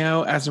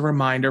Cameo, as a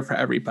reminder for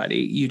everybody,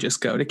 you just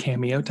go to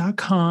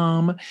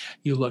cameo.com,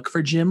 you look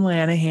for Jim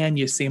Lanahan,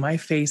 you see my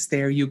face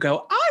there, you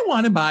go, I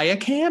want to buy a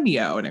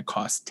Cameo, and it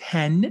costs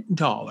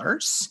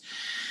 $10.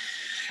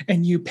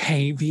 And you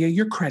pay via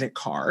your credit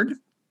card.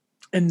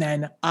 And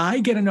then I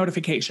get a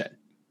notification.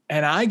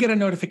 And I get a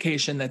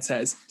notification that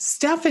says,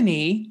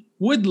 Stephanie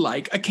would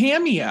like a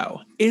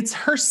Cameo. It's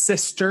her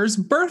sister's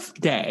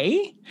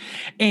birthday.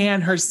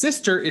 And her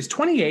sister is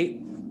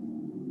 28.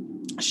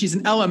 She's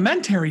an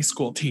elementary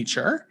school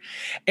teacher.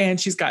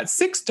 And she's got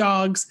 6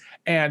 dogs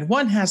and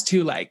one has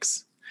 2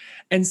 legs.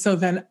 And so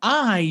then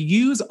I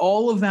use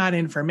all of that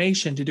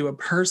information to do a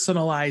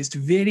personalized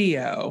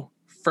video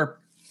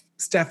for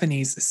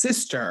Stephanie's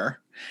sister.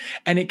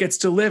 And it gets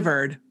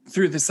delivered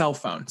through the cell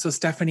phone. So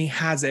Stephanie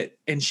has it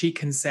and she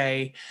can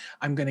say,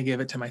 I'm going to give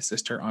it to my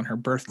sister on her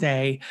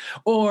birthday,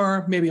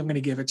 or maybe I'm going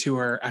to give it to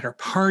her at her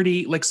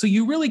party. Like, so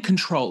you really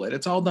control it.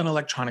 It's all done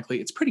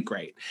electronically. It's pretty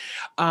great.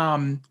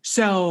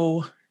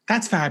 So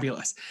that's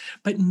fabulous.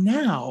 But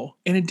now,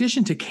 in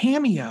addition to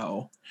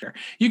Cameo,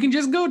 you can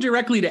just go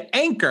directly to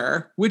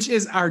Anchor, which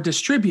is our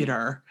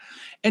distributor,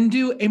 and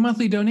do a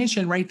monthly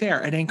donation right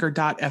there at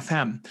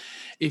anchor.fm.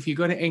 If you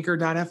go to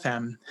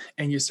anchor.fm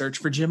and you search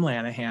for Jim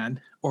Lanahan,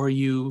 or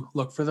you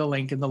look for the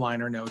link in the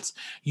liner notes,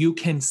 you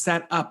can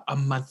set up a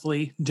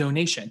monthly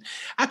donation.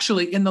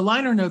 Actually, in the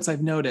liner notes,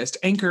 I've noticed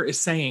Anchor is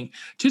saying,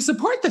 to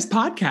support this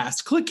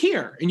podcast, click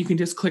here. And you can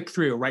just click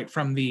through right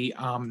from the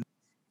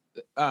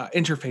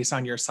interface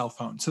on your cell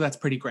phone. So that's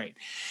pretty great.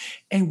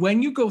 And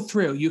when you go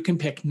through, you can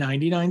pick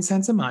 99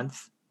 cents a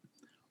month,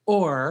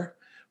 or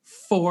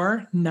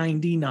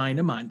 $4.99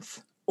 a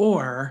month,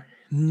 or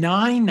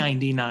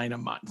 $9.99 a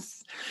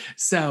month.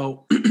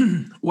 So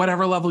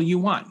whatever level you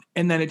want.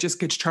 And then it just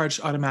gets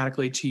charged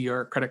automatically to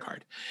your credit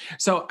card.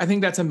 So I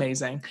think that's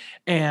amazing.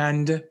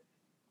 And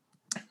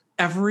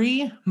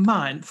every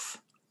month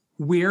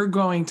we're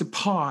going to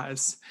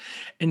pause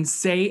and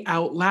say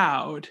out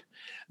loud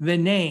the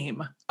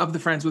name of the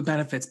Friends with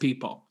Benefits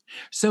people.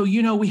 So,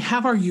 you know, we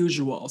have our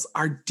usuals.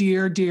 Our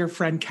dear, dear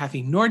friend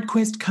Kathy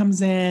Nordquist comes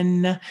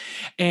in.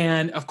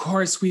 And of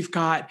course, we've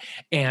got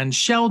Ann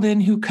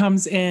Sheldon who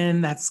comes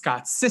in. That's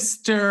Scott's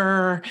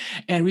sister.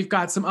 And we've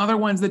got some other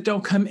ones that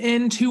don't come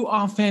in too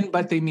often,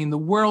 but they mean the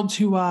world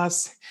to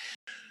us.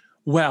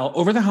 Well,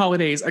 over the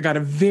holidays, I got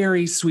a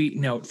very sweet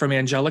note from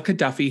Angelica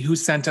Duffy, who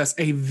sent us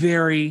a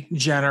very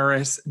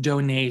generous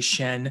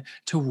donation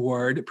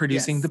toward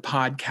producing the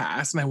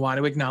podcast. And I want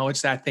to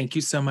acknowledge that. Thank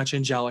you so much,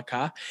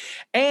 Angelica.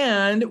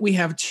 And we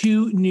have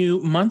 2 new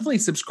monthly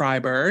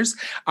subscribers,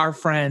 our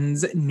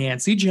friends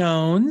Nancy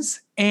Jones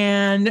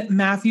and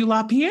Matthew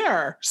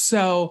LaPierre.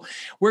 So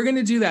we're going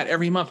to do that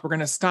every month. We're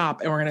going to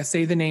stop and we're going to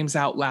say the names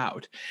out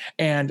loud.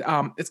 And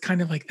it's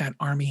kind of like that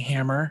Armie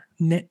Hammer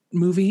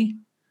movie.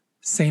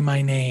 Say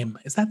My Name.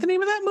 Is that the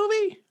name of that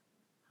movie?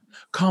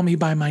 Call Me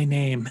By My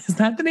Name. Is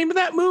that the name of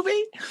that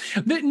movie?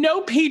 No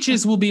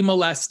peaches will be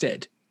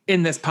molested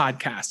in this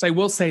podcast. I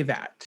will say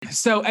that.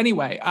 So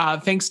anyway,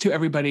 thanks to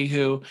everybody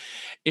who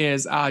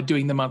is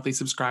doing the monthly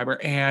subscriber,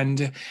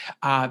 and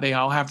they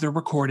all have their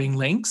recording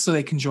links so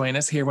they can join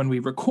us here when we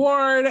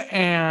record,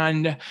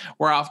 and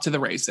we're off to the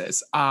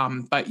races.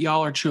 But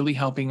y'all are truly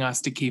helping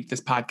us to keep this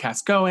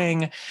podcast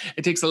going.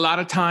 It takes a lot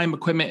of time,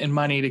 equipment, and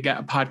money to get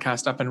a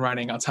podcast up and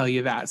running. I'll tell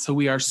you that. So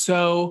we are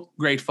so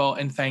grateful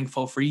and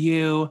thankful for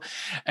you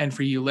and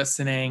for you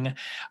listening.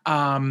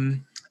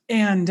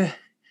 And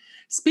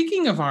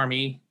speaking of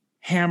Armie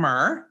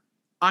Hammer,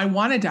 I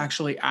wanted to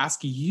actually ask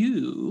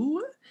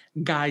you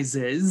guys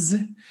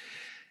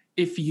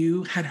if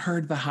you had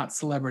heard the hot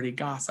celebrity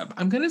gossip.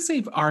 I'm going to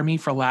save Armie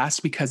for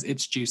last because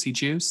it's juicy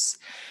juice.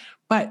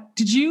 But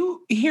did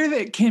you hear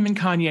that Kim and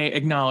Kanye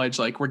acknowledged,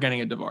 like, we're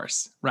getting a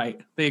divorce, right?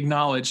 They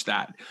acknowledged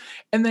that.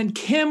 And then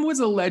Kim was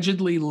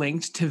allegedly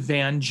linked to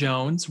Van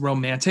Jones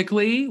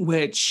romantically,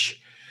 which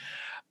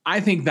I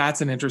think that's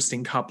an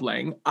interesting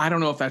coupling. I don't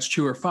know if that's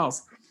true or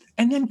false.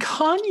 And then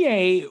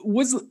Kanye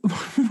was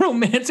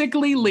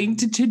romantically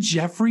linked to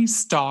Jeffree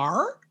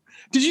Star.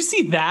 Did you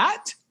see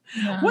that?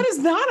 Yeah. What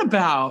is that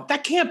about?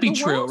 That can't be The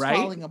true, world's right?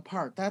 falling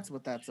apart. That's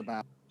what that's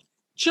about.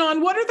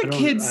 John, what are the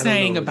kids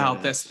saying know what about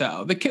that this,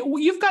 though?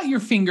 You've got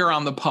your finger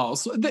on the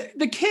pulse.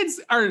 The kids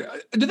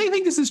do they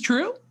think this is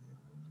true?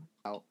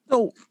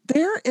 So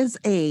there is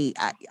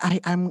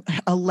I'm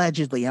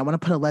allegedly, I want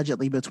to put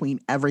allegedly between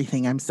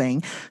everything I'm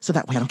saying so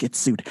that way I don't get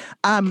sued.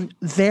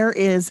 There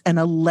is an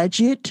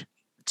alleged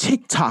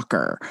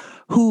TikToker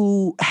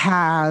who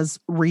has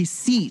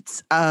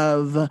receipts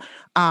of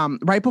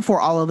right before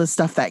all of the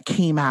stuff that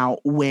came out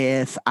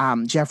with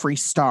Jeffree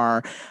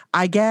Star.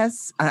 I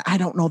guess I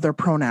don't know their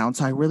pronouns,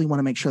 so I really want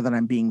to make sure that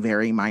I'm being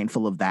very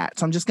mindful of that.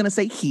 So I'm just going to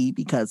say he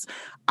because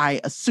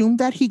I assume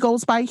that he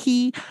goes by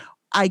he.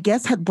 I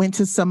guess had went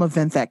to some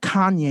event that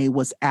Kanye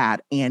was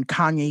at, and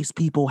Kanye's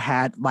people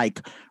had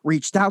like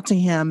reached out to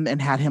him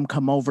and had him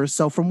come over.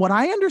 So from what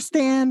I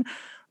understand,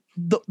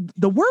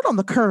 the word on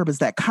the curb is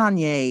that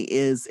Kanye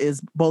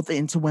is both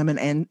into women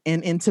and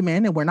into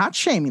men, and we're not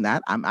shaming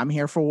that. I'm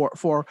here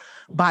for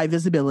bi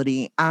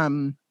visibility.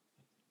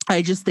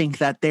 I just think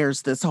that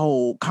there's this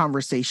whole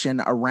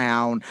conversation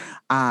around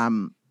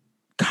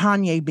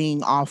Kanye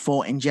being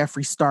awful and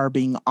Jeffree Star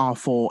being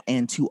awful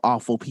and two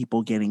awful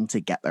people getting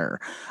together.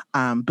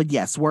 But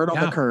yes, word on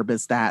the curb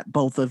is that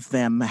both of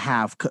them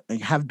have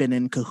been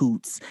in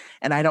cahoots.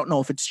 And I don't know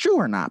if it's true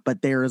or not,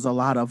 but there is a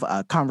lot of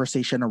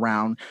conversation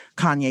around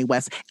Kanye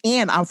West.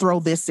 And I'll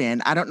throw this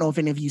in. I don't know if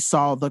any of you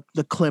saw the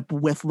clip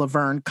with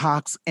Laverne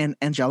Cox and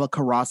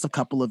Angelica Ross a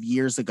couple of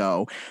years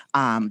ago.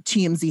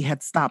 TMZ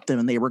had stopped them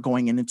and they were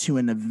going into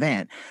an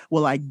event.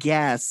 Well, I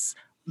guess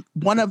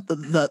one of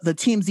the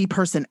TMZ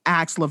person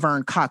asked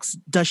Laverne Cox,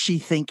 does she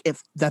think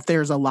that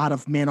there's a lot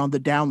of men on the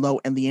down low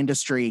in the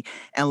industry?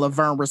 And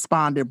Laverne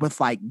responded with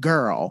like,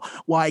 girl.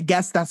 Well, I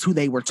guess that's who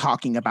they were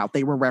talking about.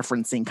 They were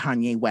referencing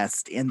Kanye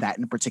West in that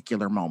in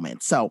particular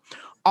moment. So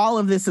all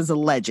of this is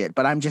alleged,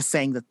 but I'm just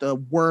saying that the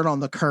word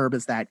on the curb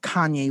is that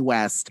Kanye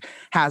West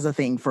has a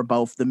thing for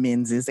both the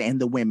men's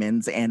and the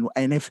women's. And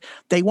if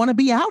they want to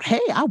be out,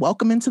 hey, I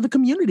welcome into the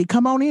community.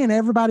 Come on in.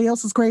 Everybody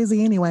else is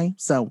crazy anyway.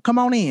 So come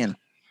on in.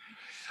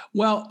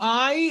 Well,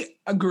 I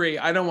agree.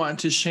 I don't want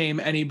to shame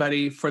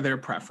anybody for their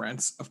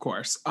preference, of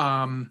course.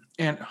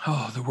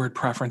 The word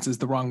preference is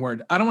the wrong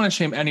word. I don't want to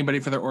shame anybody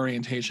for their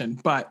orientation,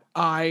 but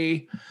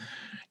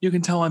you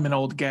can tell I'm an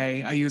old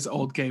gay. I use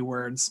old gay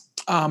words.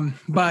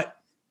 But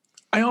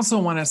I also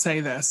want to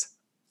say this.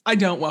 I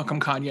don't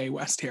welcome Kanye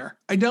West here.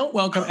 I don't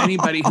welcome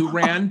anybody who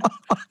ran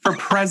for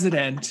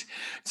president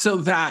so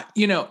that,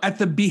 at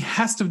the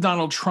behest of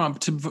Donald Trump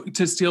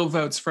to steal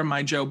votes from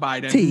my Joe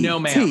Biden. No,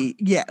 ma'am.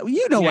 Yeah,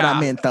 you know what I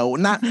meant, though.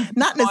 Not in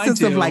the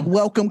sense of like,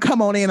 welcome,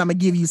 come on in, I'm going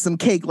to give you some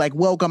cake. Like,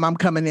 welcome, I'm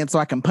coming in so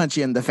I can punch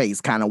you in the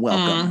face kind of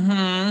welcome.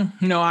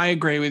 Mm-hmm. No, I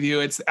agree with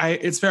you.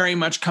 It's very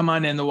much come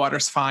on in, the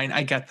water's fine.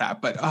 I get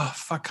that. But,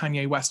 fuck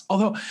Kanye West.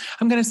 Although,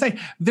 I'm going to say,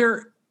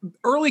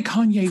 early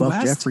Kanye Fuck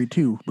West. Jeffree,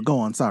 too. But go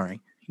on, sorry.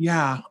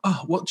 Yeah.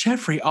 Oh, well,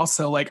 Jeffree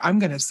also, like, I'm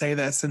going to say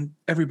this and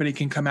everybody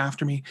can come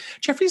after me.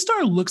 Jeffree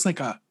Star looks like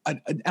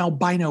an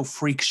albino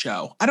freak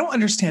show. I don't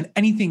understand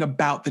anything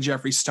about the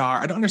Jeffree Star.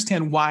 I don't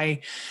understand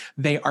why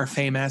they are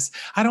famous.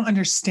 I don't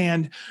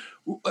understand.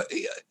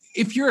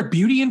 If you're a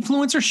beauty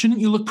influencer,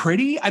 shouldn't you look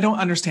pretty? I don't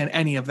understand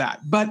any of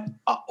that. But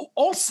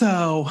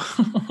also,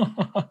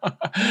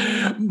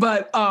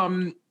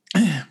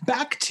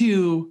 back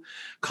to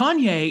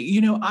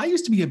Kanye, I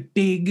used to be a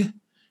big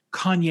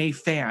Kanye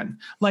fan.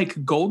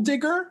 Like Gold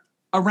Digger,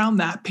 around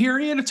that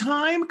period of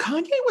time,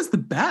 Kanye was the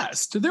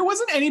best. There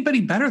wasn't anybody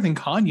better than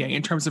Kanye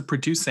in terms of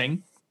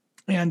producing.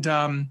 And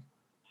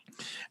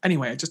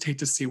anyway, I just hate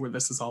to see where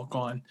this is all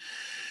gone.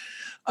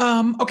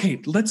 Okay,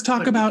 let's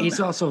talk about... He's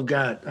also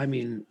got,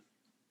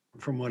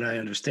 from what I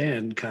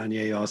understand,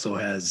 Kanye also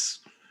has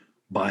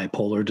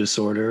bipolar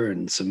disorder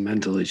and some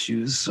mental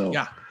issues. So,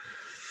 yeah.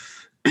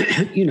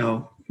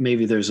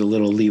 Maybe there's a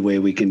little leeway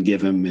we can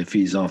give him if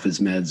he's off his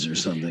meds or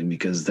something,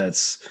 because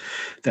that's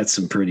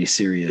some pretty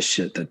serious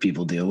shit that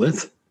people deal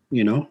with,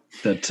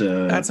 that's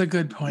a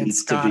good point, needs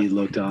Scott. To be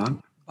looked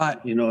on.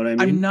 But you know what I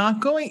mean? I'm not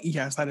going,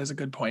 yes, that is a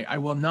good point. I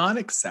will not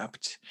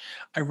accept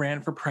I ran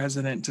for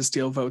president to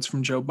steal votes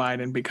from Joe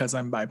Biden because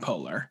I'm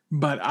bipolar,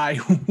 but I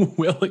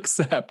will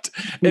accept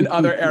in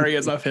other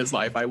areas of his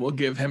life, I will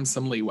give him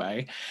some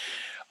leeway.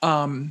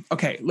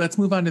 Okay, let's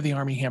move on to the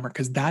Armie Hammer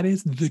because that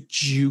is the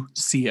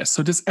juiciest.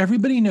 So does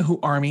everybody know who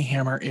Armie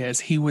Hammer is?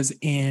 He was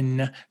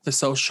in The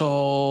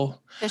Social...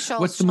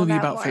 What's the movie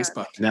about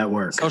Facebook?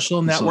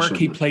 Social Network.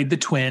 He played the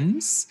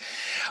twins.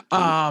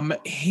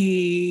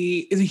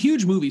 He is a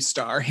huge movie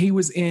star. He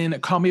was in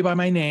Call Me by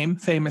My Name,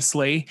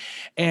 famously,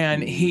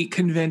 and he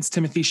convinced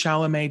Timothée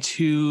Chalamet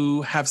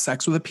to have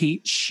sex with a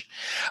peach.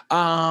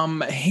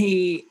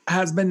 He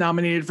has been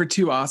nominated for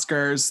 2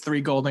 Oscars, 3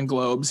 Golden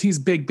Globes. He's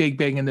big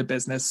in the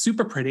business.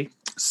 Super pretty.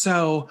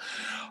 So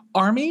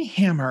Armie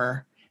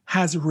Hammer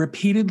has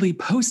repeatedly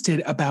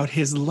posted about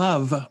his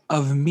love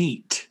of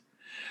meat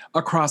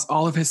across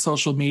all of his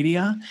social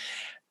media,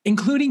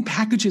 including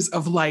packages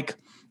of like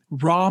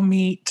raw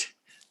meat,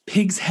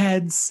 pig's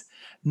heads,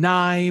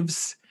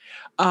 knives.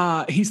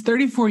 He's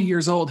 34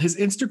 years old. His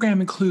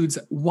Instagram includes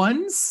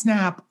one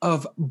snap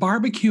of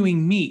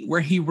barbecuing meat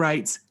where he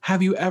writes,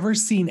 "Have you ever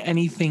seen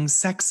anything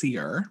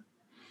sexier?"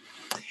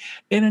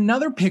 In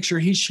another picture,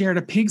 he shared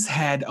a pig's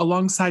head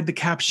alongside the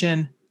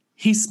caption,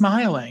 "He's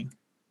smiling."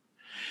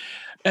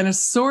 And a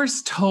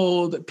source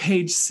told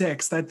Page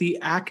Six that the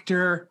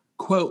actor,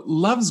 quote,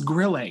 loves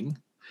grilling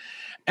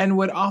and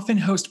would often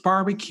host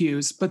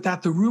barbecues, but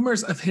that the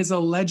rumors of his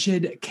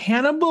alleged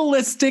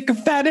cannibalistic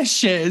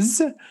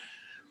fetishes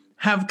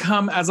have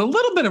come as a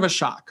little bit of a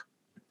shock.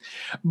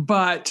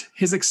 But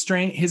his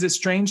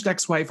estranged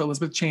ex-wife,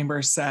 Elizabeth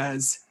Chambers,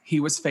 says he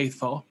was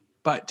faithful,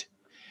 but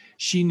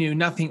she knew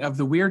nothing of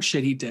the weird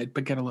shit he did.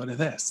 But get a load of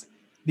this.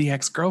 The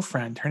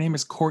ex-girlfriend, her name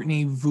is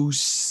Courtney Vucevic.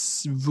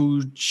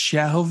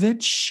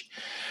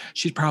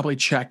 She's probably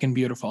Czech and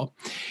beautiful.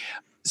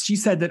 She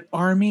said that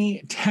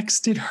Armie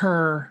texted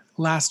her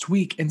last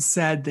week and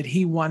said that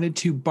he wanted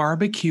to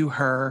barbecue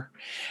her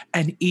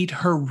and eat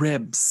her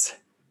ribs.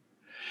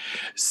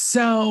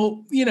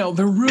 So,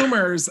 the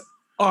rumors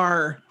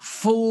are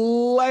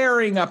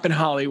flaring up in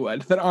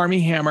Hollywood that Armie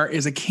Hammer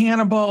is a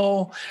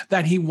cannibal,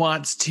 that he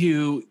wants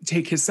to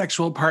take his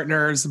sexual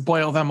partners,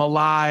 boil them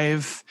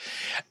alive,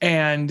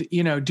 and,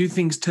 do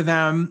things to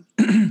them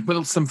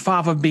with some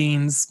fava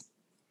beans.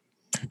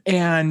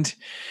 And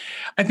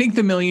I think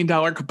the $1 million,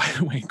 by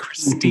the way,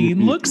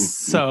 Christine looks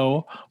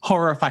so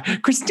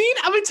horrified. Christine,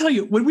 I'm going to tell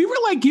you, when we were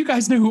like, you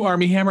guys know who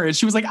Armie Hammer is,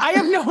 she was like, I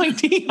have no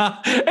idea.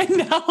 And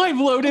now I've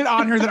loaded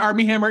on her that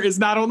Armie Hammer is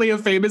not only a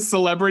famous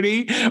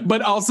celebrity,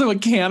 but also a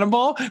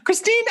cannibal.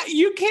 Christine,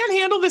 you can't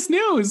handle this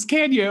news,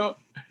 can you?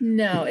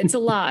 No, it's a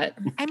lot.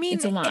 I mean,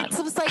 it's a lot.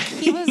 It was like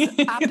he was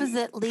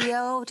opposite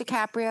Leo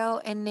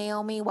DiCaprio and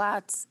Naomi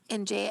Watts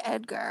and J.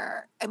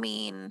 Edgar. I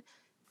mean,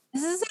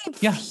 this is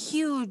a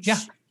huge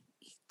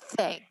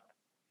thing.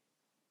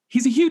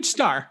 He's a huge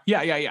star.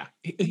 Yeah.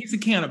 He's a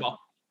cannibal.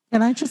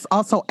 Can I just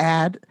also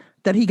add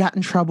that he got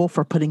in trouble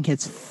for putting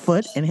his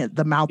foot in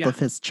the mouth of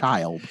his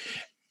child?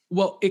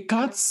 Well, it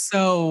got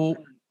so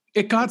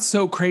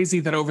crazy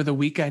that over the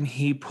weekend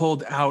he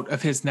pulled out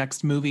of his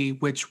next movie,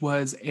 which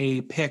was a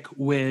pick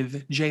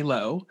with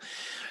J-Lo.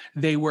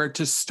 They were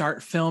to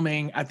start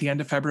filming at the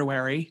end of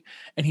February,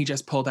 and he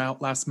just pulled out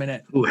last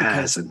minute. Who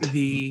hasn't?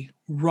 The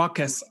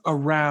ruckus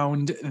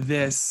around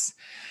this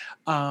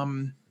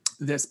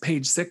this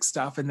Page Six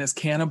stuff and this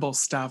cannibal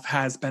stuff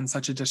has been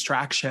such a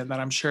distraction that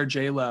I'm sure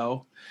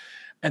J-Lo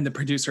and the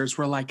producers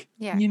were like,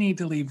 you need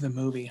to leave the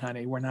movie,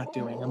 honey. We're not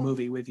doing a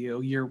movie with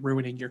you. You're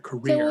ruining your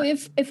career. So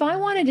if I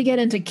wanted to get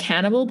into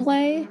cannibal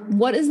play,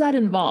 what does that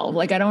involve?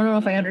 Like, I don't know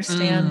if I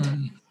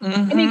understand.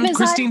 I mean,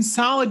 Christine,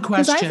 solid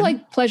question. Because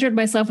I've pleasured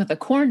myself with a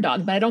corn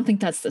dog, but I don't think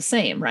that's the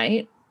same,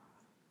 right?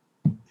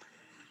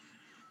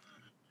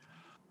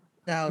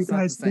 No, you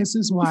guys, this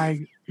is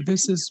why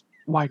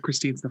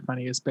Christine's the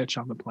funniest bitch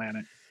on the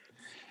planet.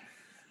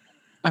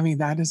 I mean,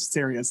 that is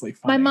seriously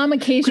funny. My mom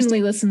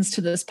occasionally listens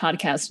to this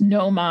podcast.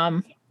 No,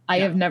 Mom, I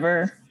have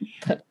never.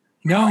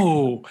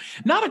 No,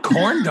 not a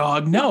corn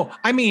dog. No,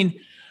 I mean,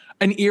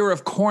 an ear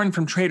of corn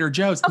from Trader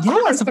Joe's. Of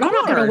course, but I'm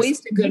not going to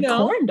waste a good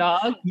corn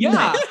dog.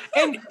 Yeah,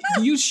 and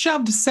you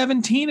shoved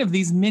 17 of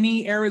these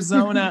mini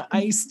Arizona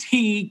iced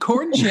tea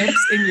corn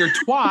chips in your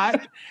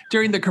twat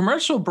during the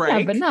commercial break.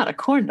 Yeah, but not a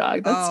corn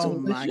dog. That's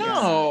delicious.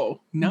 No.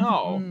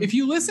 Mm-hmm. If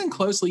you listen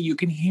closely, you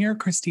can hear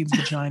Christine's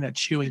vagina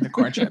chewing the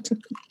corn chips.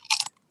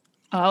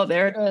 Oh,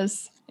 there it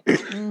is.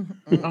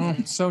 Oh,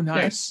 so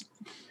nice.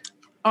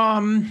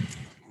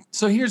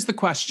 So here's the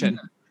question.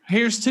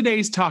 Here's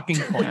today's talking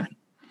point.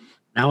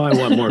 Now I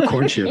want more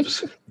corn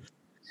chips.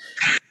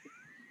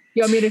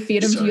 You want me to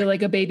feed him to you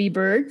like a baby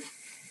bird?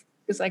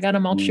 Because I got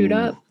him all chewed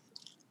up.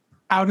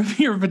 Out of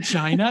your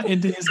vagina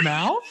into his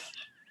mouth?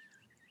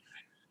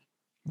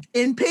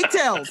 In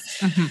pigtails.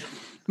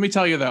 Let me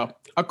tell you, though,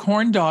 a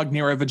corn dog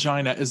near a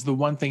vagina is the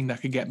one thing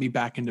that could get me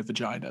back into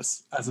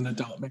vaginas as an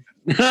adult man.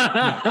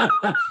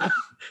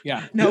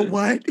 Yeah. Know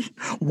what?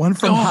 One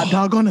from Hot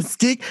Dog on a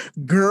Stick.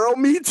 Girl,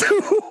 me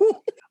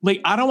too.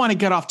 Like, I don't want to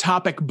get off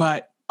topic,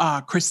 but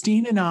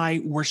Christine and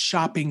I were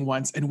shopping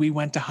once and we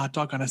went to Hot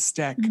Dog on a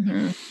Stick.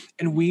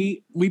 And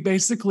we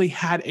basically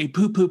had a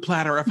poo-poo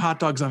platter of hot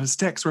dogs on a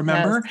sticks,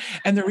 remember?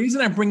 Yes. And the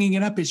reason I'm bringing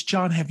it up is,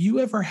 John, have you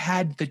ever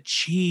had the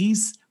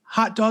cheese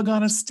hot dog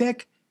on a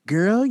stick?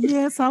 Girl,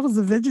 yes, I was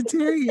a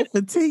vegetarian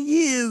for 10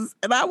 years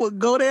and I would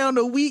go down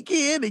the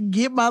weekend and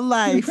get my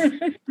life.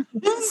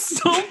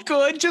 So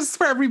good, just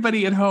for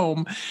everybody at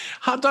home.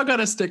 Hot dog on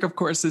a stick, of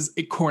course, is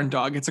a corn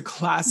dog. It's a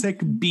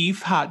classic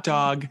beef hot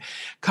dog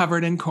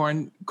covered in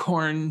corn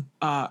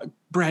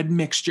bread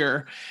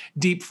mixture,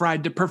 deep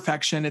fried to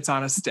perfection. It's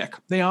on a stick.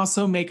 They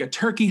also make a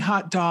turkey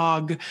hot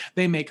dog.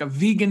 They make a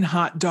vegan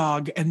hot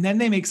dog. And then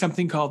they make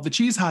something called the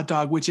cheese hot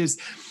dog, which is,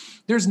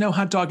 there's no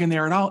hot dog in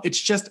there at all. It's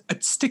just a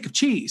stick of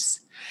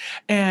cheese.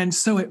 And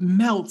so it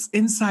melts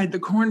inside the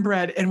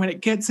cornbread. And when it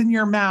gets in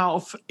your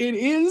mouth, it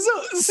is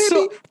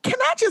so... Baby, can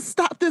I just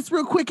stop this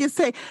real quick and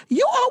say,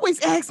 you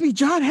always ask me,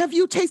 John, have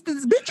you tasted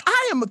this? Bitch,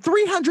 I am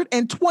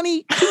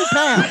 322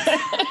 pounds.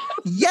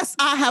 Yes,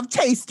 I have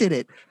tasted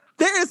it.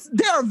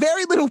 There are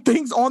very little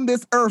things on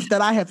this earth that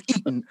I have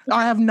eaten or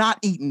I have not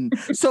eaten.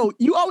 So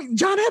you always,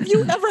 John, have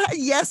you ever had?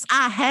 Yes,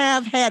 I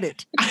have had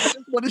it. I just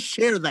want to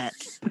share that.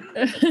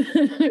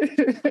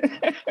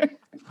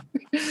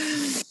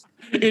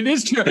 It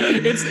is true.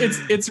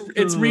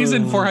 It's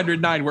reason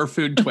 409 we're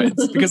food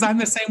twins, because I'm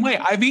the same way.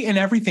 I've eaten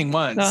everything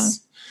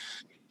once.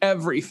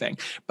 Everything.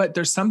 But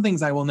there's some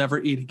things I will never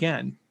eat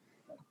again.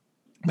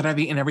 But I've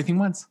eaten everything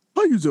once.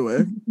 How you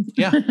doing?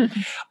 Yeah.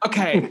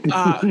 Okay.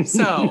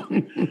 So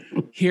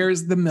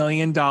here's the $1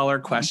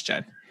 million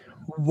question.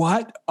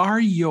 What are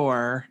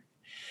your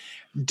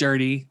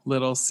dirty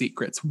little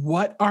secrets?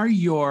 What are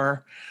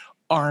your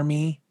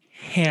Armie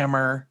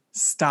Hammer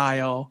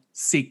style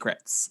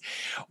secrets?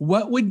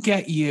 What would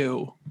get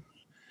you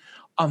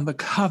on the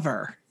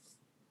cover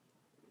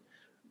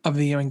of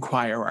the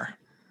Inquirer?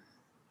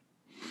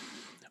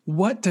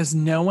 What does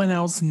no one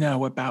else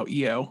know about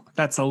you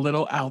that's a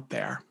little out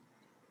there?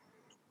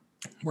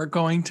 We're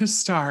going to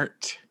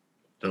start.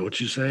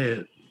 Don't you say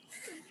it.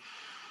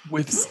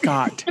 With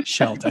Scott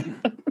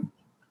Sheldon.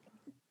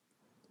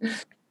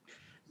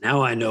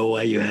 Now I know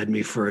why you had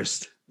me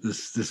first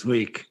this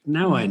week.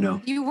 Now I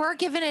know. You were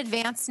given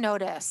advance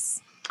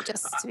notice.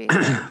 Just to be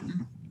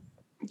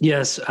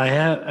Yes, I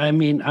have. I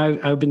mean,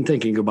 I've been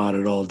thinking about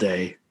it all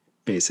day,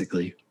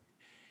 basically.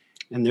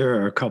 And there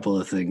are a couple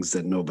of things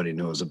that nobody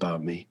knows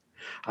about me.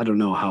 I don't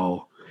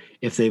know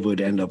if they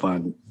would end up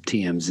on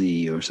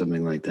TMZ or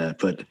something like that,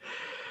 but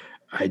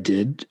I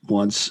did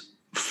once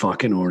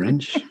fuck an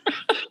orange.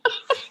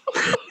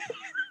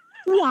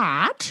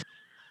 What?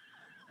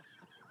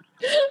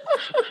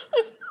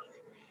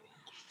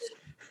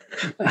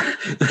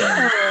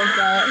 Oh,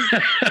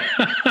 God.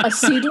 A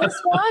seedless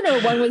one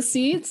or one with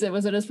seeds?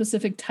 Was it a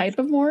specific type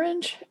of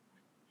orange?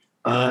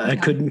 I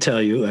couldn't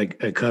tell you. I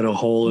cut a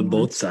hole in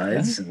both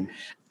sides and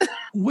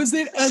Was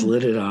it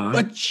slid it on.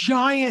 a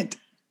giant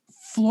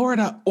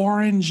Florida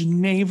orange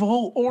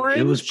navel orange?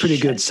 It was pretty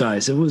good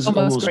size. It was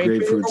almost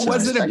grapefruit size. Or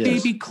was it a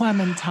yes. baby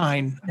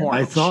clementine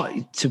orange? I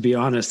thought, to be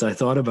honest, I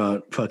thought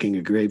about fucking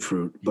a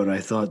grapefruit, but I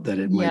thought that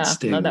it might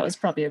sting. No, that was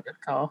probably a good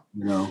call.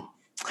 No.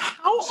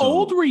 How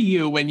old were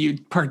you when you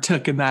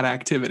partook in that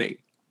activity?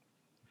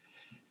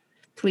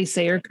 Please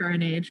say your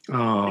current age.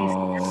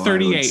 Oh,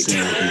 38.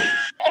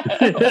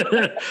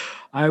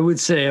 I would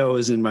say I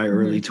was in my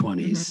early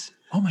 20s.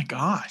 Oh my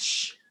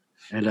gosh.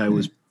 And I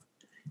was,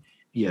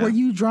 yeah. Were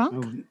you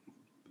drunk?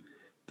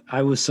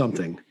 I was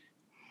something.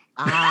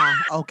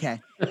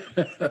 Okay.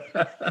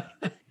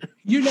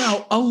 You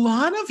know, a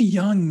lot of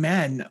young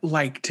men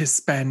like to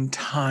spend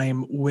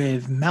time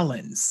with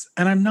melons,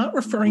 and I'm not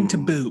referring to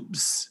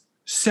boobs.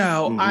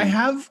 So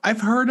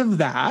I've heard of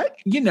that,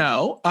 you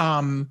know.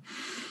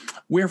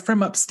 We're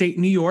from upstate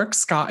New York,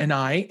 Scott and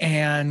I,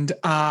 and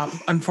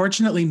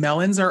unfortunately,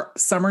 melons are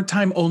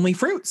summertime only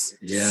fruits.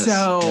 Yes,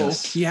 so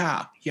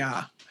yeah.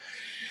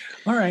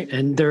 All right.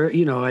 And there,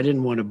 you know, I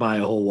didn't want to buy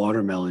a whole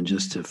watermelon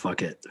just to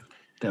fuck it.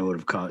 That would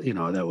have cost, you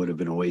know, that would have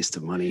been a waste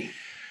of money,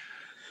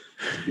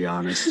 to be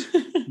honest.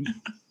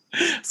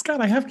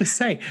 Scott, I have to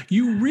say,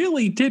 you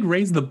really did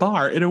raise the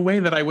bar in a way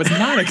that I was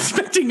not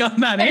expecting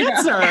on that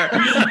answer.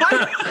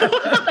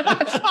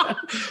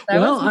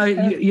 Well,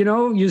 you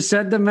know, you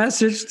said the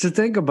message to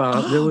think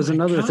about. There was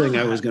another thing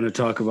I was going to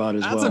talk about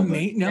as well.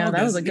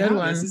 That was a good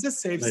one. This is a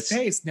safe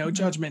space. No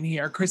judgment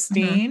here.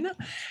 Christine,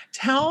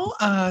 tell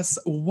us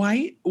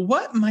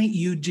what might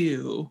you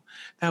do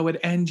that would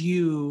end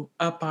you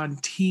up on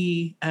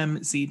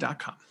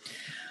TMZ.com?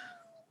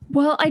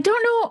 Well, I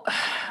don't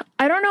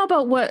know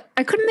about what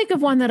I couldn't think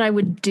of one that I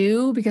would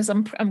do because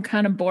I'm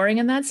kind of boring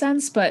in that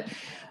sense, but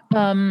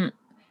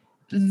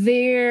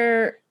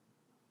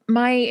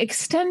my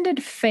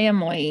extended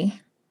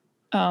family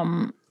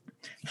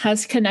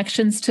has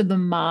connections to the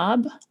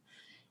mob,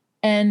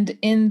 and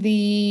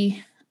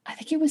I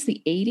think it was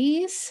the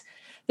 80s,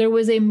 there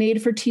was a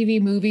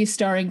made-for-TV movie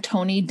starring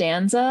Tony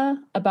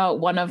Danza about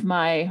one of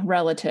my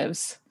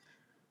relatives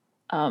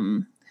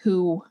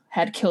who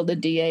had killed a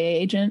DEA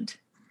agent.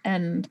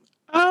 And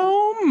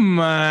oh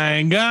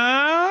my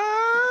God.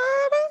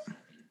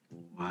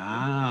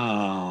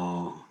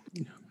 Wow.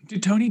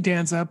 Did Tony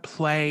Danza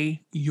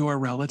play your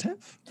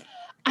relative?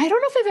 I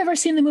don't know if I've ever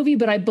seen the movie,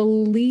 but I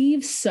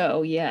believe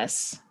so,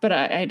 yes. But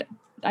I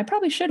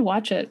probably should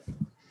watch it.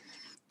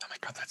 Oh my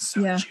God, that's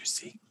so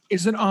juicy.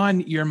 Is it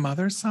on your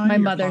mother's side? My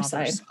mother's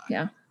side,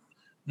 yeah.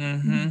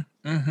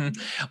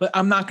 But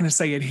I'm not going to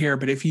say it here,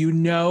 but if you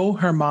know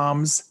her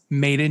mom's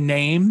maiden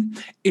name,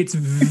 it's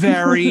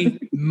very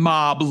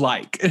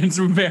mob-like. It's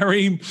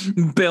very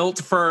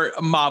built for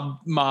a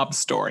mob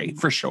story,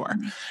 for sure.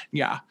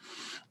 Yeah.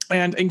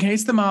 And in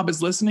case the mob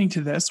is listening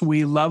to this,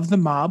 we love the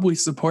mob. We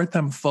support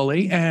them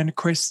fully. And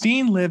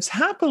Christine lives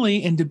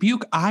happily in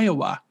Dubuque,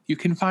 Iowa. You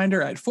can find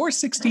her at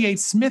 468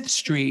 Smith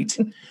Street,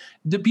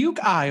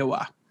 Dubuque,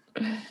 Iowa.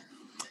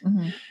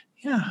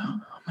 Yeah.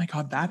 Oh my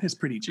God, that is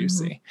pretty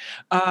juicy.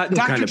 Dr.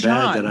 Kind of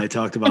John. bad that I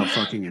talked about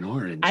fucking an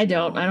orange. I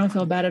don't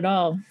feel bad at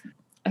all.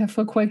 I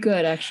feel quite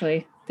good,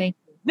 actually. Thank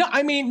you. No,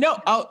 I mean, no.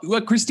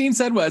 What Christine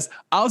said was,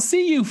 I'll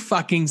see you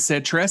fucking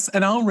citrus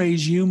and I'll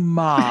raise you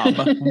mob.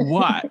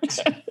 What?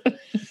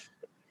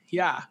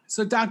 Yeah.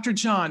 So Dr.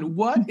 John,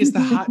 what is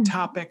the hot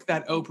topic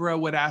that Oprah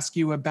would ask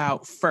you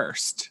about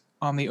first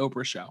on the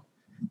Oprah show?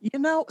 You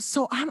know,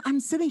 so I'm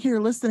sitting here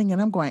listening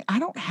and I'm going, I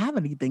don't have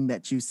anything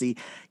that you see.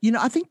 You know,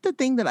 I think the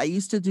thing that I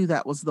used to do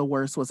that was the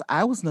worst was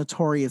I was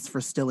notorious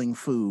for stealing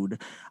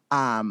food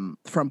from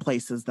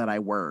places that I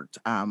worked.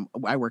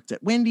 I worked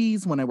at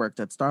Wendy's. When I worked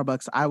at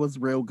Starbucks, I was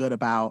real good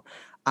about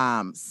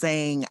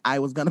saying I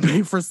was going to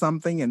pay for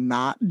something and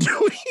not doing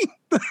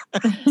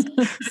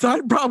that. So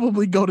I'd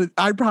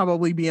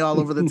probably be all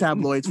over the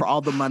tabloids for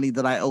all the money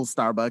that I owe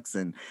Starbucks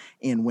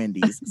and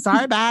Wendy's.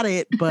 Sorry about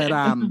it, but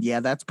yeah,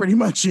 that's pretty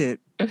much it.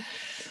 I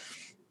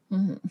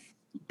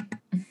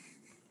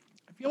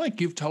feel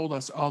like you've told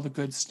us all the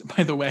good stuff.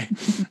 By the way,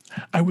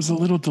 I was a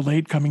little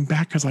delayed coming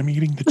back because I'm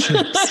eating the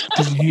chips.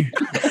 Did you?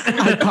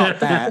 I caught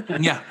that.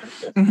 Yeah.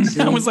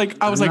 I was like,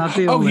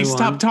 oh, he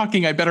stopped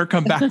talking. I better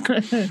come back.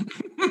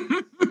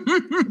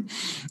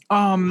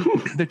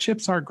 The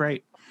chips are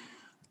great.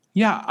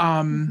 Yeah.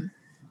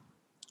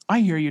 I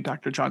hear you,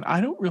 Dr. John.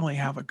 I don't really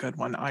have a good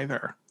one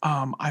either.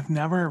 I've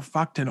never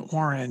fucked an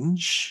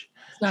orange.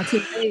 It's not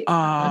too late.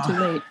 Not too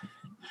late.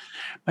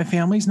 My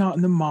family's not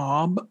in the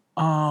mob.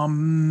 I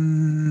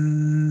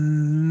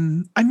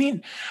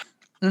mean,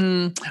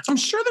 I'm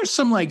sure there's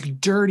some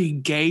like dirty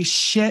gay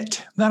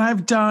shit that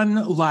I've done.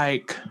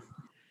 Like,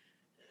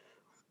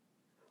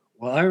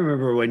 well, I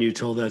remember when you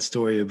told that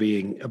story of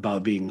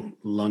being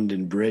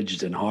London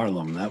bridged in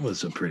Harlem. That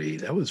was pretty.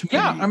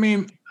 Yeah, I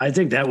mean, I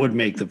think that would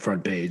make the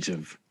front page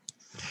of.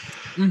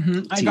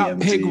 I got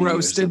pig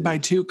roasted by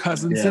two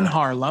cousins in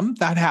Harlem.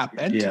 That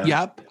happened. Yeah.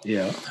 Yep.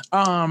 Yeah.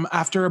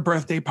 After a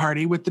birthday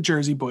party with the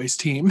Jersey Boys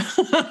team. They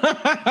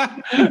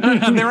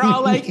were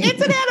all like,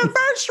 it's an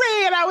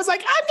anniversary. And I was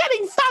like, I'm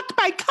getting fucked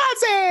by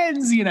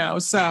cousins, you know?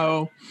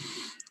 So,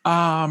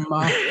 I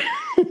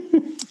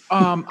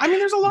mean,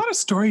 there's a lot of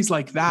stories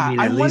like that. I mean,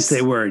 at least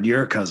they weren't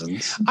your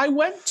cousins.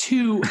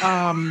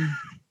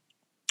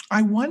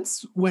 I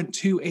once went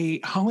to a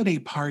holiday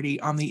party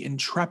on the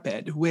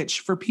Intrepid, which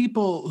for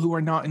people who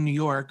are not in New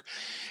York,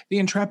 the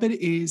Intrepid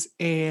is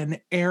an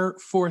Air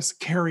Force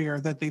carrier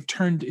that they've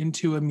turned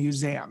into a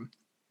museum.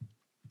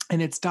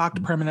 And it's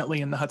docked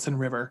permanently in the Hudson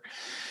River,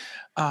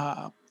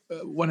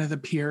 one of the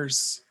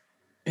piers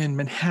in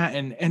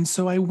Manhattan. And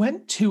so I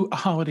went to a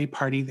holiday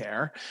party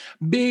there,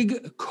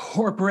 big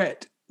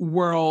corporate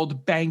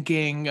world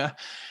banking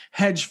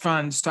hedge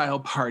fund style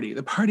party.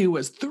 The party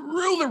was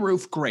through the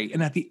roof great.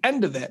 And at the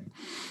end of it,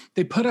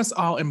 they put us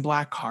all in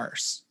black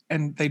cars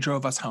and they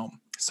drove us home.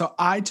 So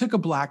I took a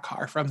black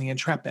car from the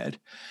Intrepid.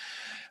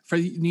 For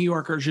New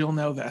Yorkers, you'll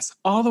know this,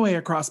 all the way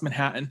across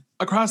Manhattan,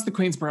 across the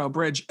Queensboro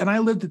Bridge. And I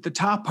lived at the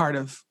top part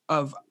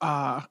of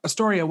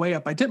Astoria, way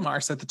up by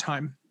Ditmars at the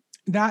time.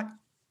 That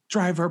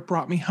driver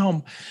brought me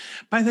home.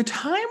 By the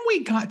time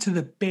we got to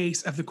the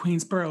base of the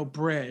Queensboro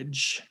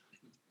Bridge,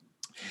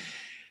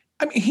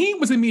 I mean, he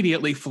was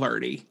immediately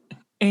flirty,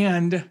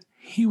 and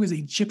he was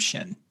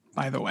Egyptian,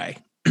 by the way.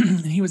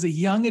 He was a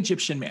young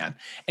Egyptian man,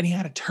 and he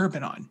had a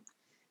turban on.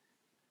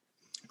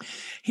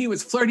 He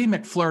was Flirty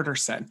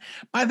McFlirterson.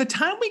 By the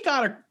time we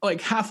got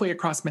like halfway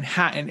across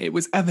Manhattan, it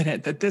was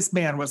evident that this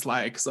man was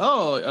like,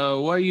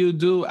 so what do you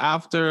do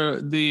after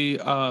the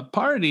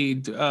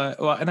party?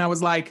 And I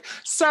was like,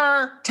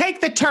 sir,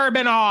 take the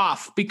turban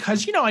off,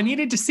 because, you know, I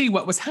needed to see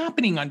what was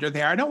happening under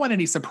there. I don't want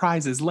any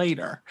surprises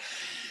later.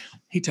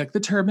 He took the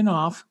turban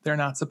off. They're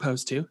not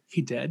supposed to.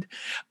 He did.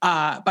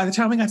 By the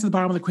time we got to the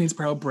bottom of the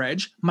Queensboro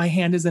Bridge, my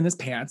hand is in his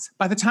pants.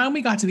 By the time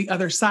we got to the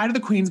other side of the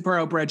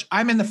Queensboro Bridge,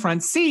 I'm in the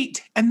front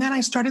seat. And then I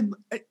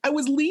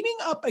was leaning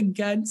up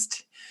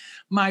against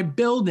my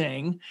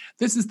building.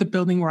 This is the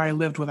building where I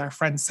lived with our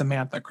friend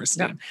Samantha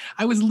Christine. Yeah.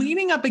 I was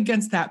leaning up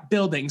against that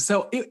building.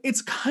 So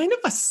it's kind of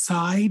a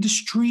side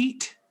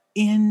street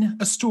in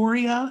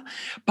Astoria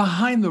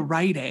behind the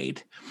Rite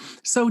Aid.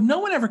 So no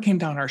one ever came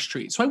down our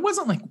street. So I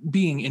wasn't like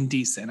being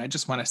indecent. I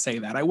just want to say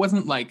that. I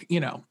wasn't like, you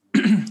know,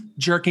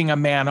 jerking a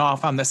man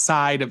off on the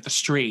side of the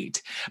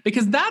street,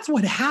 because that's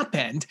what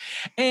happened.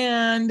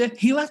 And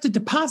he left a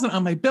deposit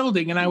on my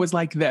building. And I was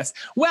like this,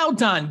 well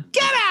done,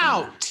 get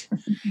out.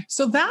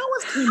 So that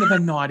was kind of a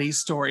naughty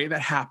story that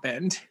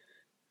happened.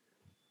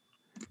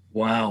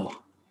 Wow.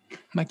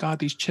 My God,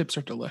 these chips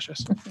are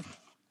delicious.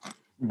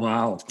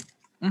 Wow.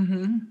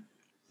 Mm-hmm.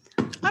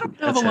 I don't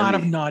have a lot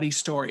of naughty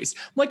stories.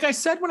 Like I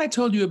said, when I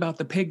told you about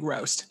the pig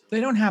roast, they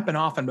don't happen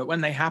often, but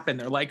when they happen,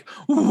 they're like,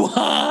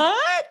 what?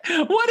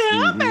 What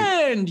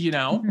happened? You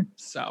know?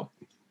 So.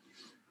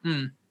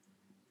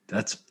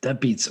 That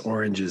beats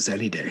oranges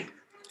any day.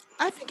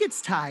 I think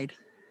it's tied.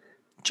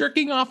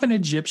 Jerking off an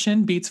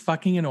Egyptian beats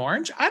fucking an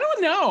orange? I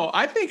don't know.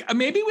 I think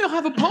maybe we'll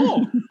have a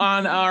poll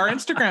on our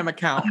Instagram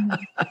account.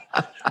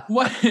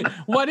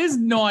 What is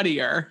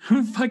naughtier?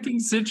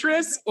 Fucking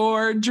citrus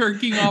or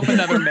jerking off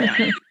another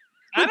man?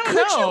 I don't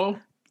know.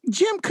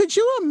 Jim, could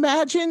you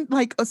imagine,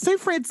 like, say,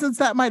 for instance,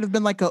 that might have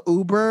been like a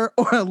Uber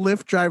or a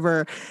Lyft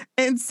driver,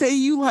 and say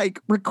you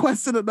like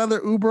requested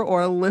another Uber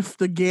or a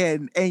Lyft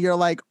again, and you're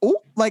like,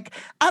 oh, like,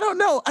 I don't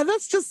know. And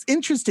that's just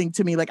interesting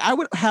to me. Like, I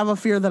would have a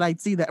fear that I'd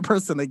see that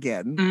person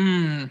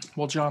again.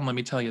 Well, John, let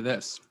me tell you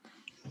this.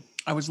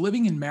 I was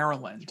living in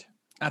Maryland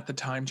at the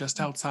time,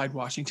 just outside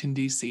Washington,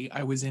 D.C.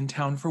 I was in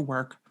town for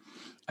work.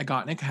 I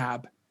got in a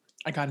cab.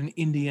 I got an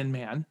Indian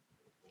man.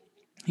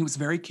 He was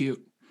very cute,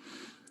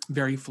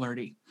 very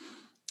flirty.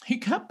 He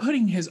kept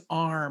putting his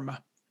arm,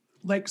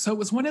 like, so it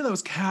was one of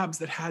those cabs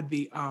that had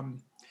the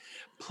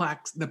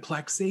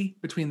plexi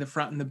between the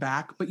front and the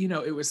back, but, you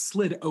know, it was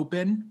slid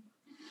open.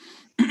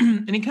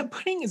 And he kept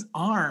putting his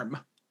arm,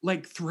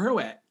 like, through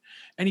it.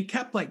 And he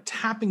kept, like,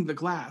 tapping the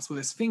glass with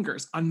his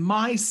fingers on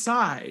my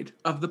side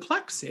of the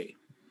plexi.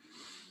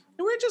 And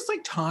we were just,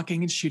 like,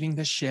 talking and shooting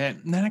the shit.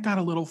 And then it got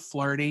a little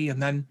flirty.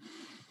 And then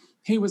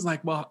he was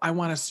like, well, I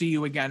want to see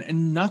you again.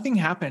 And nothing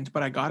happened,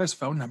 but I got his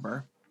phone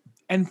number.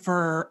 And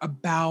for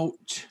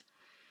about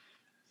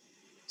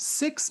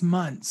 6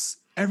 months,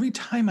 every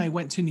time I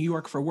went to New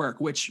York for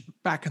work, which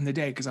back in the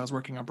day, because I was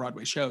working on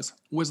Broadway shows,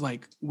 was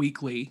like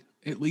weekly,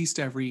 at least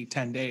every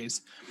 10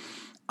 days,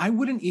 I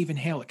wouldn't even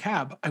hail a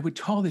cab. I would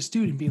call this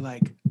dude and be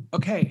like,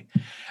 okay,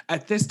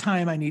 at this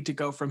time I need to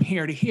go from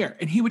here to here.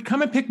 And he would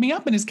come and pick me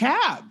up in his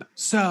cab.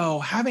 So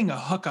having a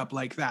hookup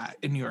like that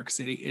in New York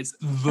City is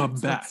the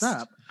best. What's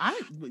up?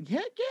 I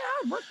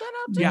worked that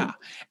out too. Yeah.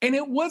 And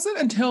it wasn't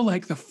until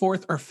like the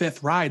 4th or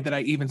 5th ride that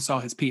I even saw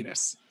his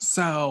penis.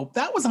 So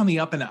that was on the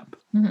up and up.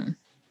 Mm-hmm.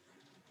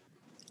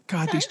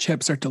 God, these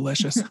chips are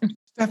delicious.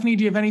 Stephanie,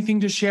 do you have anything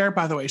to share?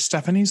 By the way,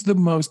 Stephanie's the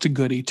most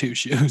goody two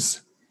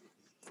shoes.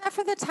 Except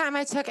for the time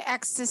I took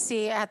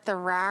ecstasy at the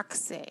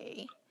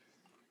Roxy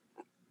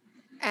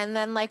and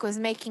then like was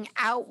making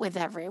out with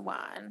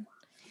everyone.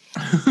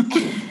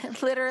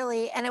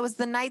 Literally. And it was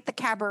the night the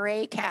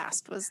cabaret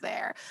cast was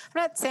there.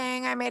 I'm not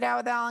saying I made out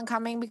with Alan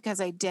Cumming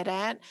because I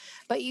didn't,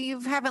 but you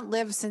haven't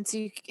lived since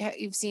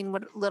you've seen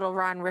what little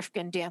Ron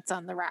Rifkin dance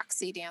on the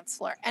Roxy dance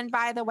floor. And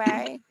by the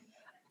way,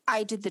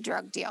 I did the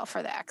drug deal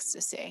for the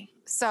ecstasy.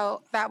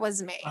 So that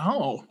was me.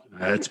 Oh,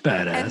 that's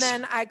badass. And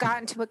then I got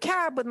into a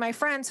cab with my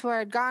friends who I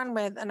had gone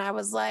with, and I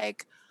was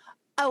like,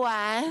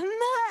 1,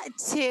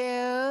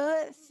 2,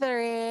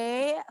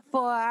 3,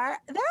 4.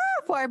 There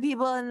are 4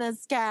 people in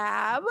this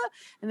cab.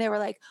 And they were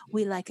like,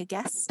 we like a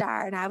guest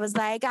star. And I was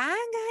like, I'm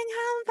going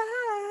home.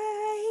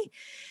 Bye.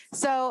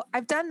 So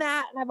I've done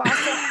that. And I've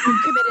also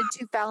committed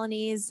 2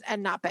 felonies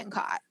and not been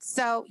caught.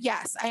 So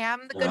yes, I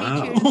am the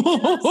goody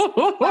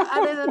two. But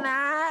other than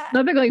that,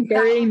 Nothing like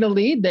burying the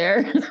lead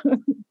there.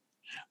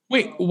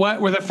 wait, what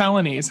were the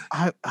felonies?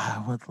 I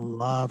would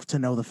love to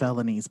know the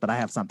felonies, but I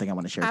have something I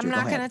want to share. I'm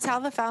not going to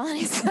tell the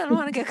felonies. I don't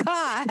want to get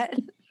caught.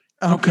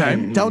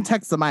 Okay. Don't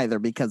text them either,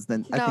 because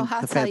then I think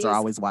I'll the tell feds you. are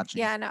always watching.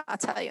 Yeah, no, I'll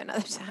tell you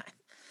another time.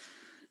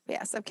 But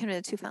yes, I've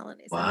committed 2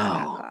 felonies. Wow. And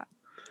I got caught.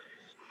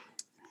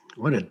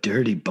 What a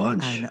dirty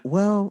bunch. I know.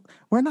 Well,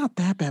 we're not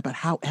that bad, but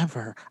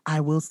however, I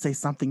will say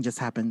something just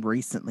happened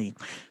recently.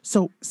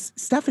 So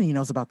Stephanie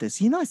knows about this.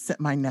 You know, I sent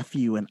my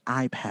nephew an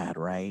iPad,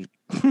 right?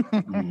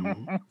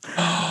 Mhm.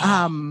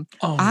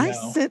 I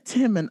sent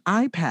him an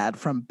iPad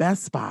from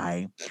Best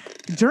Buy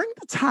during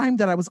the time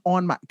that I was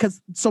on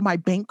so my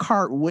bank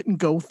card wouldn't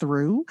go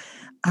through.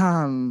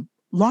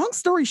 Long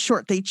story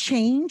short, they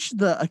changed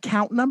the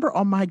account number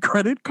on my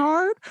credit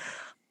card.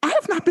 I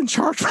have not been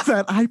charged for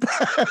that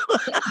iPad.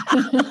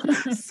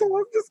 So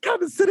I'm just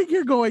kind of sitting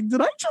here going,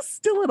 did I just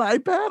steal an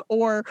iPad?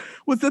 Or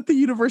was that the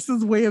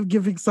universe's way of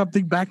giving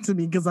something back to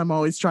me because I'm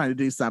always trying to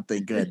do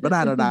something good? But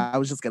I don't know. I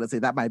was just going to say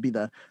that might be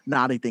the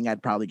naughty thing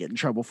I'd probably get in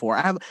trouble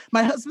for.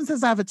 My husband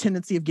says I have a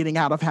tendency of getting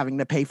out of having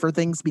to pay for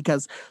things,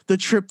 because the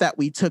trip that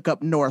we took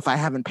up north, I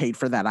haven't paid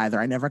for that either.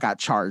 I never got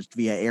charged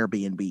via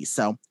Airbnb.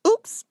 So,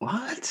 oops.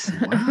 What?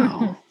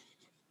 Wow.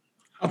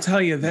 I'll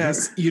tell you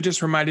this. You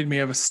just reminded me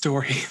of a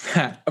story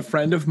that a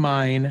friend of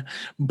mine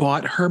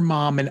bought her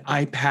mom an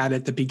iPad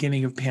at the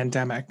beginning of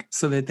pandemic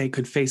so that they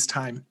could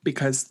FaceTime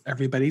because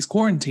everybody's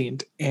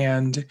quarantined.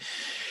 And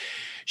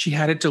she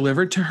had it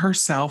delivered to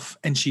herself,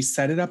 and she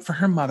set it up for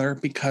her mother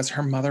because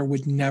her mother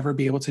would never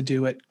be able to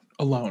do it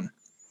alone.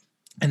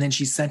 And then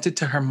she sent it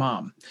to her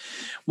mom.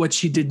 What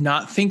she did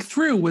not think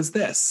through was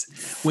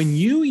this. When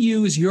you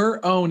use your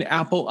own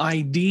Apple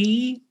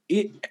ID,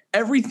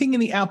 everything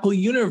in the Apple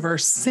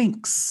universe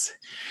syncs.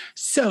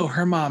 So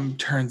her mom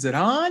turns it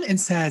on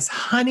and says,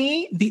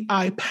 honey, the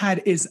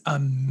iPad is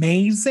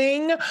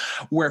amazing.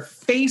 We're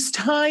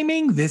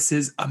FaceTiming. This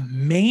is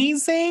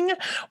amazing.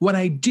 What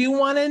I do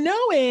want to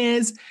know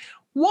is,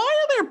 why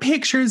are there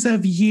pictures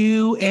of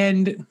you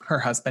and her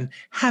husband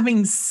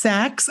having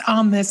sex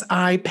on this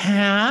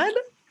iPad?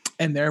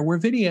 And there were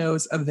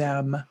videos of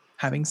them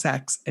having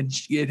sex, and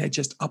it had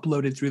just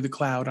uploaded through the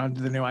cloud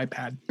onto the new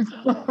iPad.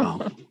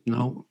 Oh,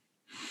 no.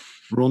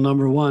 Rule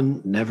number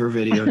 1, never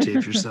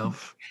videotape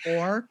yourself.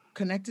 Or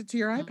connect it to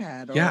your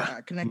iPad,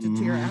 or connect it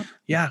to your app.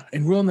 Yeah.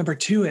 And rule number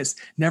 2 is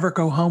never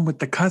go home with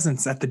the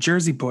cousins at the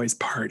Jersey Boys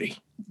party.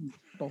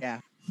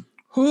 Yeah.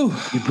 Whew.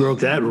 You broke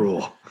that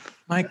rule.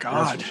 My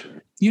God.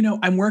 You know,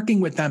 I'm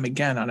working with them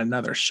again on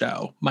another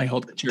show. My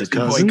old Jersey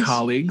Boy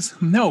colleagues.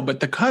 No,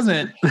 but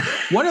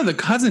one of the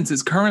cousins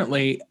is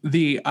currently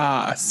the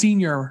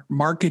senior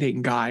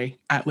marketing guy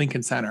at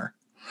Lincoln Center.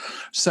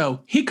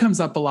 So he comes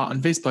up a lot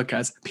on Facebook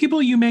as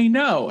people you may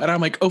know. And I'm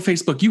like, oh,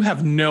 Facebook, you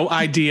have no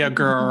idea,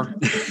 girl.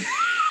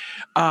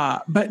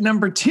 But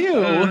number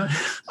 2,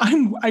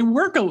 I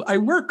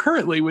work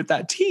currently with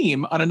that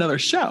team on another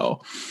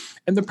show.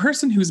 And the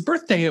person whose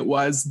birthday it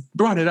was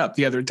brought it up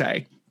the other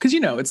day. Because,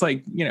 it's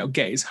like,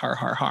 gays, har,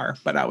 har, har.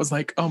 But I was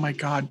like, oh, my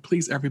God,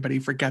 please, everybody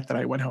forget that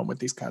I went home with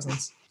these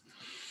cousins.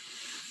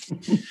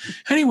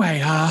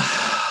 Anyway,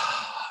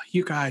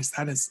 you guys,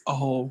 that is a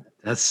whole.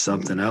 That's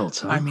something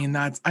else, huh? I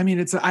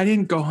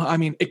didn't go home. I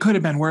mean, it could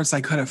have been worse.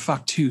 I could have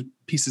fucked 2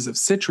 pieces of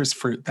citrus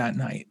fruit that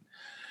night.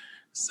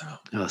 So.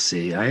 Oh,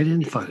 see, I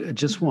didn't fuck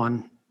just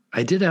one.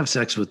 I did have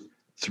sex with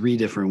 3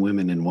 different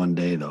women in one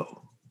day,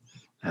 though.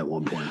 at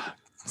one point.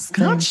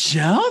 Scott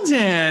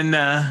Sheldon.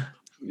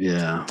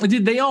 Yeah.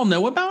 Did they all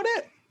know about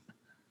it?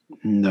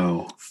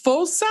 No.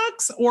 Full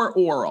sex or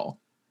oral?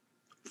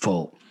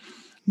 Full.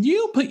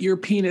 You put your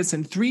penis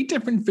in 3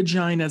 different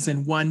vaginas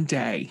in one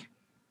day.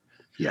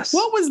 Yes.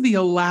 What was the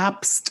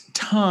elapsed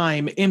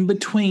time in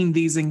between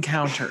these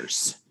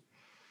encounters?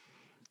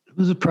 It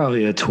was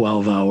probably a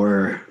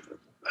 12-hour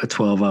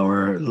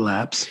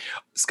lapse.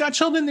 Scott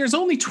Sheldon, there's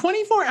only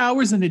 24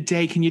 hours in a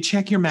day. Can you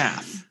check your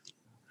math?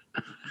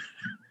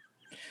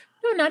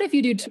 No, not if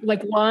you do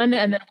like one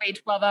and then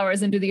wait 12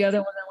 hours and do the other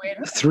one and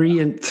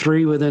wait.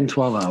 3 within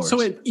 12 hours.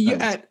 So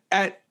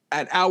at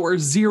hour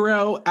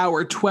 0,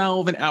 hour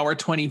 12, and hour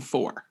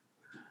 24.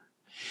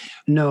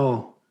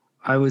 No,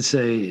 I would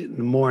say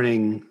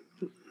morning,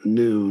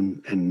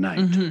 noon, and night.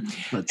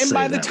 Mm-hmm. And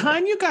by the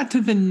time you got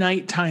to the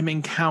nighttime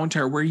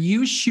encounter, were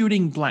you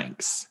shooting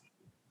blanks?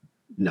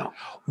 No.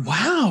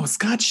 Wow,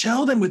 Scott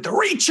Sheldon with the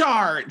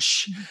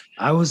recharge.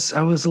 I was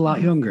a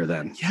lot younger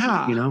then.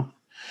 Yeah. You know?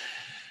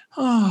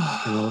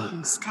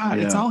 Oh, Scott,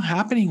 yeah. It's all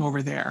happening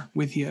over there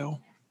with you.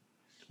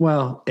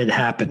 Well, it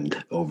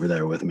happened over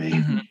there with me.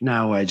 Mm-hmm.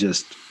 Now I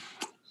just,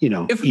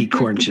 eat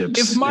corn chips.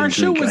 If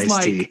Marsha was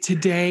like, tea.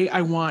 today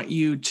I want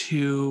you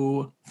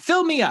to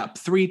fill me up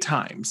 3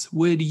 times,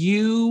 would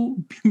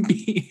you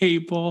be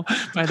able,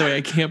 by the way,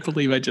 I can't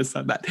believe I just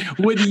said that.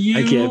 Would you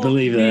I can't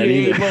believe that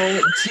be either.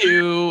 able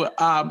to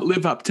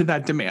live up to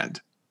that demand?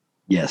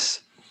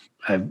 Yes.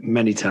 I've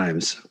many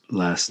times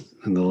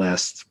in the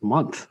last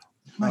month.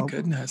 My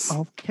goodness.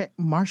 Okay,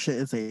 Marsha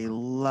is a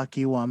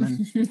lucky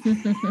woman.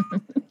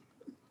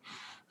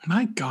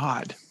 My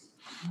God.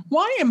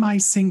 Why am I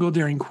single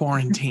during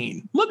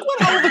quarantine? Look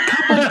what all the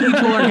couple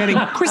people are getting.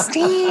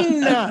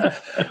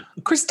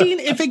 Christine,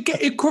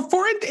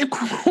 if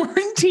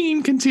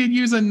quarantine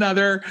continues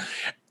another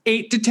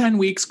 8 to 10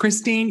 weeks,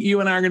 Christine, you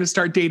and I are going to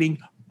start dating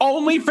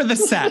only for the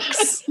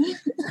sex.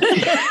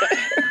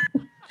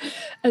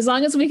 As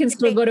long as we can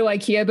still go to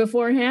IKEA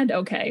beforehand,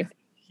 okay.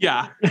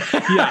 Yeah. And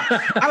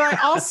I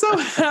also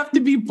have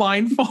to be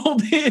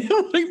blindfolded.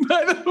 Like,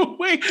 by the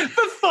way,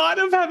 the thought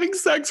of having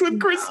sex with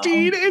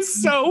Christine is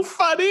so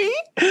funny.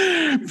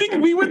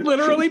 We would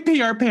literally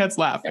pee our pants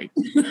laughing.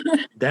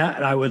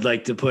 That I would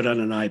like to put on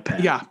an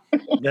iPad. Yeah.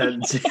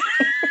 That's,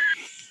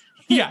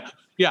 Yeah.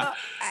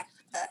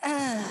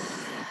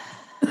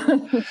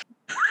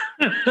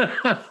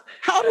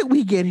 How did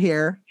we get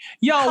here?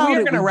 Y'all, we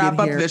are going to wrap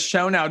up here? this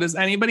show now. Does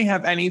anybody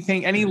have any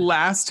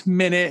last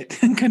minute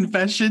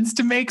confessions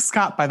to make?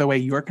 Scott, by the way,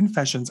 your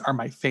confessions are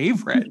my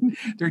favorite.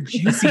 They're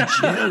juicy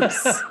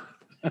juice.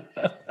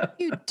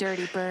 You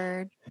dirty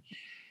bird.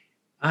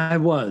 I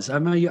was.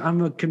 I'm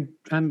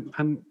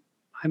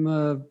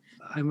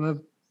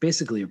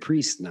basically a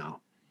priest now.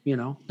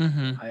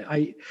 Mm-hmm.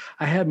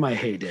 I had my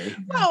heyday.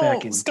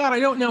 Well, Scott, I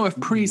don't know if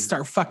priests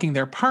are fucking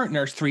their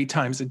partners 3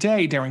 times a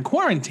day during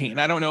quarantine.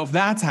 I don't know if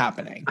that's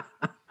happening.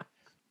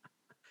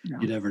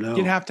 You never know.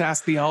 You'd have to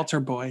ask the altar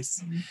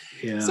boys.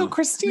 Yeah. So,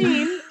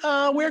 Christine,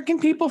 where can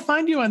people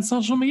find you on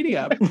social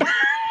media?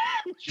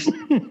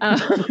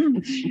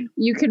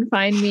 You can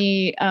find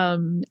me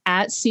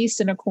at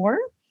CCinecore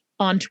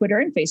on Twitter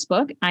and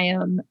Facebook. I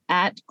am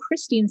at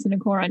Christine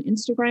Cinecore on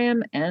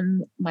Instagram,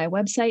 and my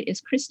website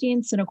is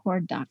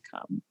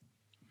christinecinecore.com.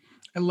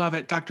 I love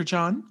it. Dr.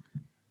 John?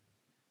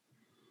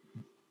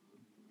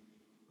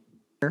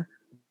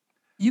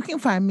 You can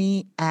find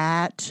me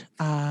at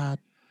Dr.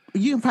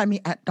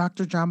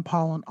 John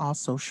Paul on all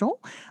social.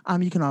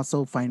 You can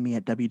also find me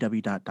at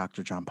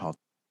www.drjohnpaul.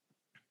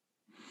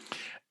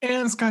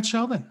 And Scott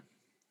Sheldon?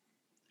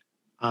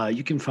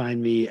 You can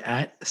find me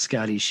at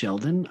Scotty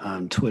Sheldon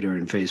on Twitter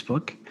and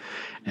Facebook.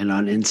 And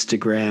on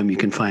Instagram, you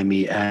can find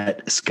me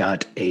at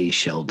Scott A.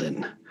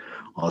 Sheldon.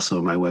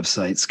 Also, my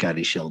website,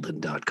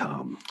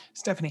 scottysheldon.com.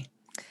 Stephanie?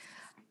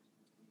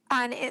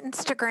 On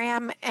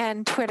Instagram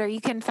and Twitter,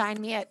 you can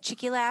find me at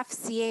ChickyLaugh,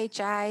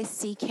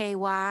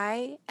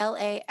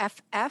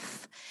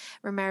 ChickyLaff.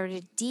 Remember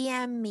to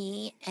DM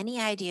me any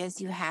ideas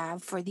you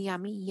have for the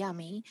Yummy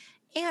Yummy.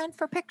 And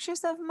for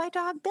pictures of my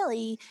dog,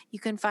 Billy, you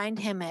can find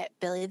him at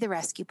Billy the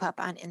Rescue Pup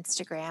on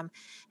Instagram.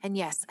 And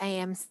yes, I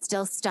am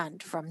still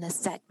stunned from this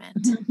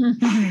segment.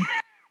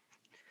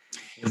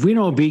 If we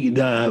don't beat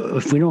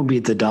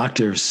the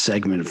doctor's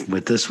segment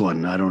with this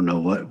one, I don't know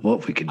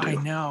what we could do. I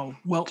know.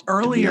 Well,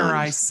 earlier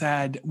I honest.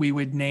 said we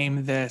would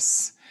name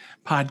this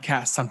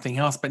podcast something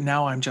else, but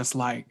now I'm just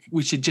like,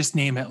 we should just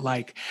name it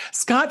like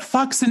Scott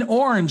Fucks an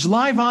Orange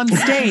live on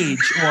stage,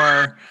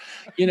 or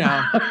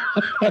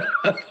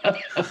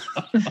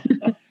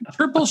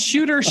Triple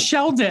Shooter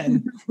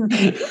Sheldon.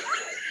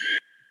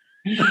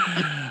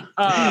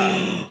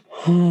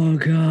 Oh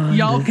God.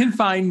 Y'all can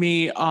find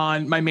me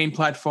on my main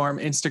platform,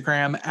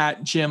 Instagram,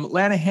 at Jim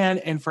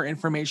Lanahan. And for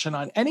information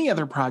on any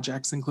other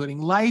projects,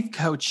 including life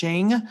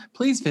coaching,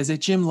 please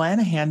visit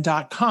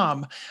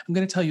jimlanahan.com. I'm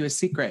going to tell you a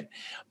secret.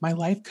 My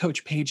life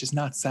coach page is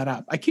not set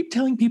up. I keep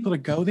telling people to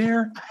go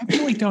there. I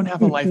really don't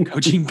have a life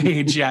coaching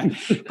page yet.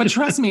 But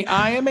trust me,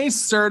 I am a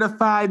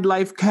certified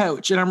life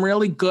coach and I'm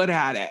really good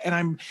at it.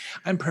 And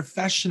I'm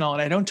professional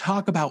and I don't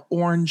talk about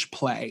orange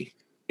play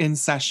in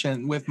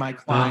session with my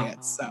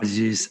clients. So.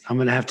 Geez, I'm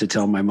going to have to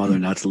tell my mother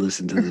not to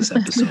listen to this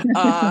episode.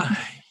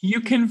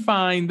 You can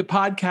find the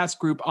podcast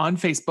group on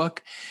Facebook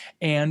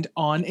and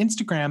on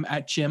Instagram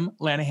at Jim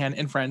Lanahan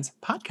and Friends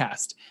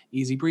Podcast.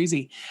 Easy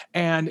breezy.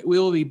 And we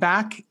will be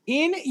back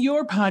in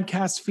your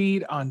podcast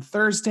feed on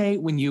Thursday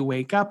when you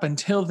wake up.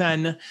 Until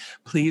then,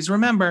 please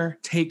remember,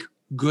 take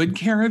good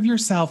care of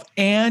yourself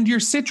and your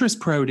citrus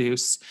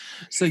produce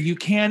so you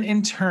can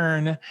in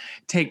turn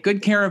take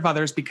good care of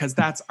others, because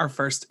that's our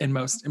first and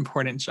most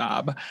important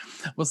job.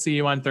 We'll see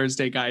you on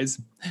Thursday, guys.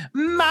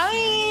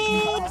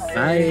 Bye.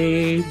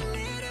 Bye.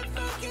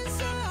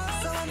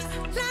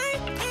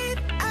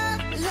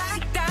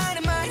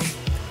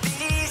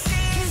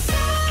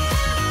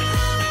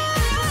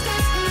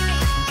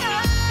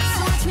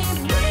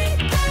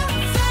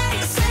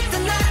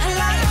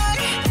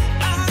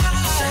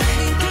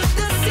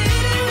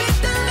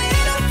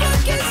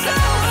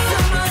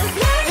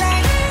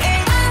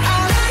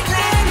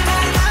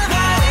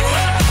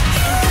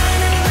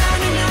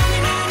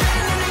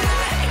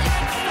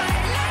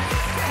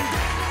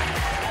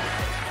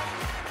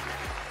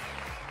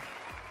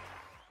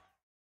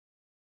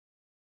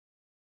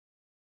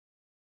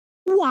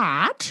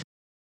 What?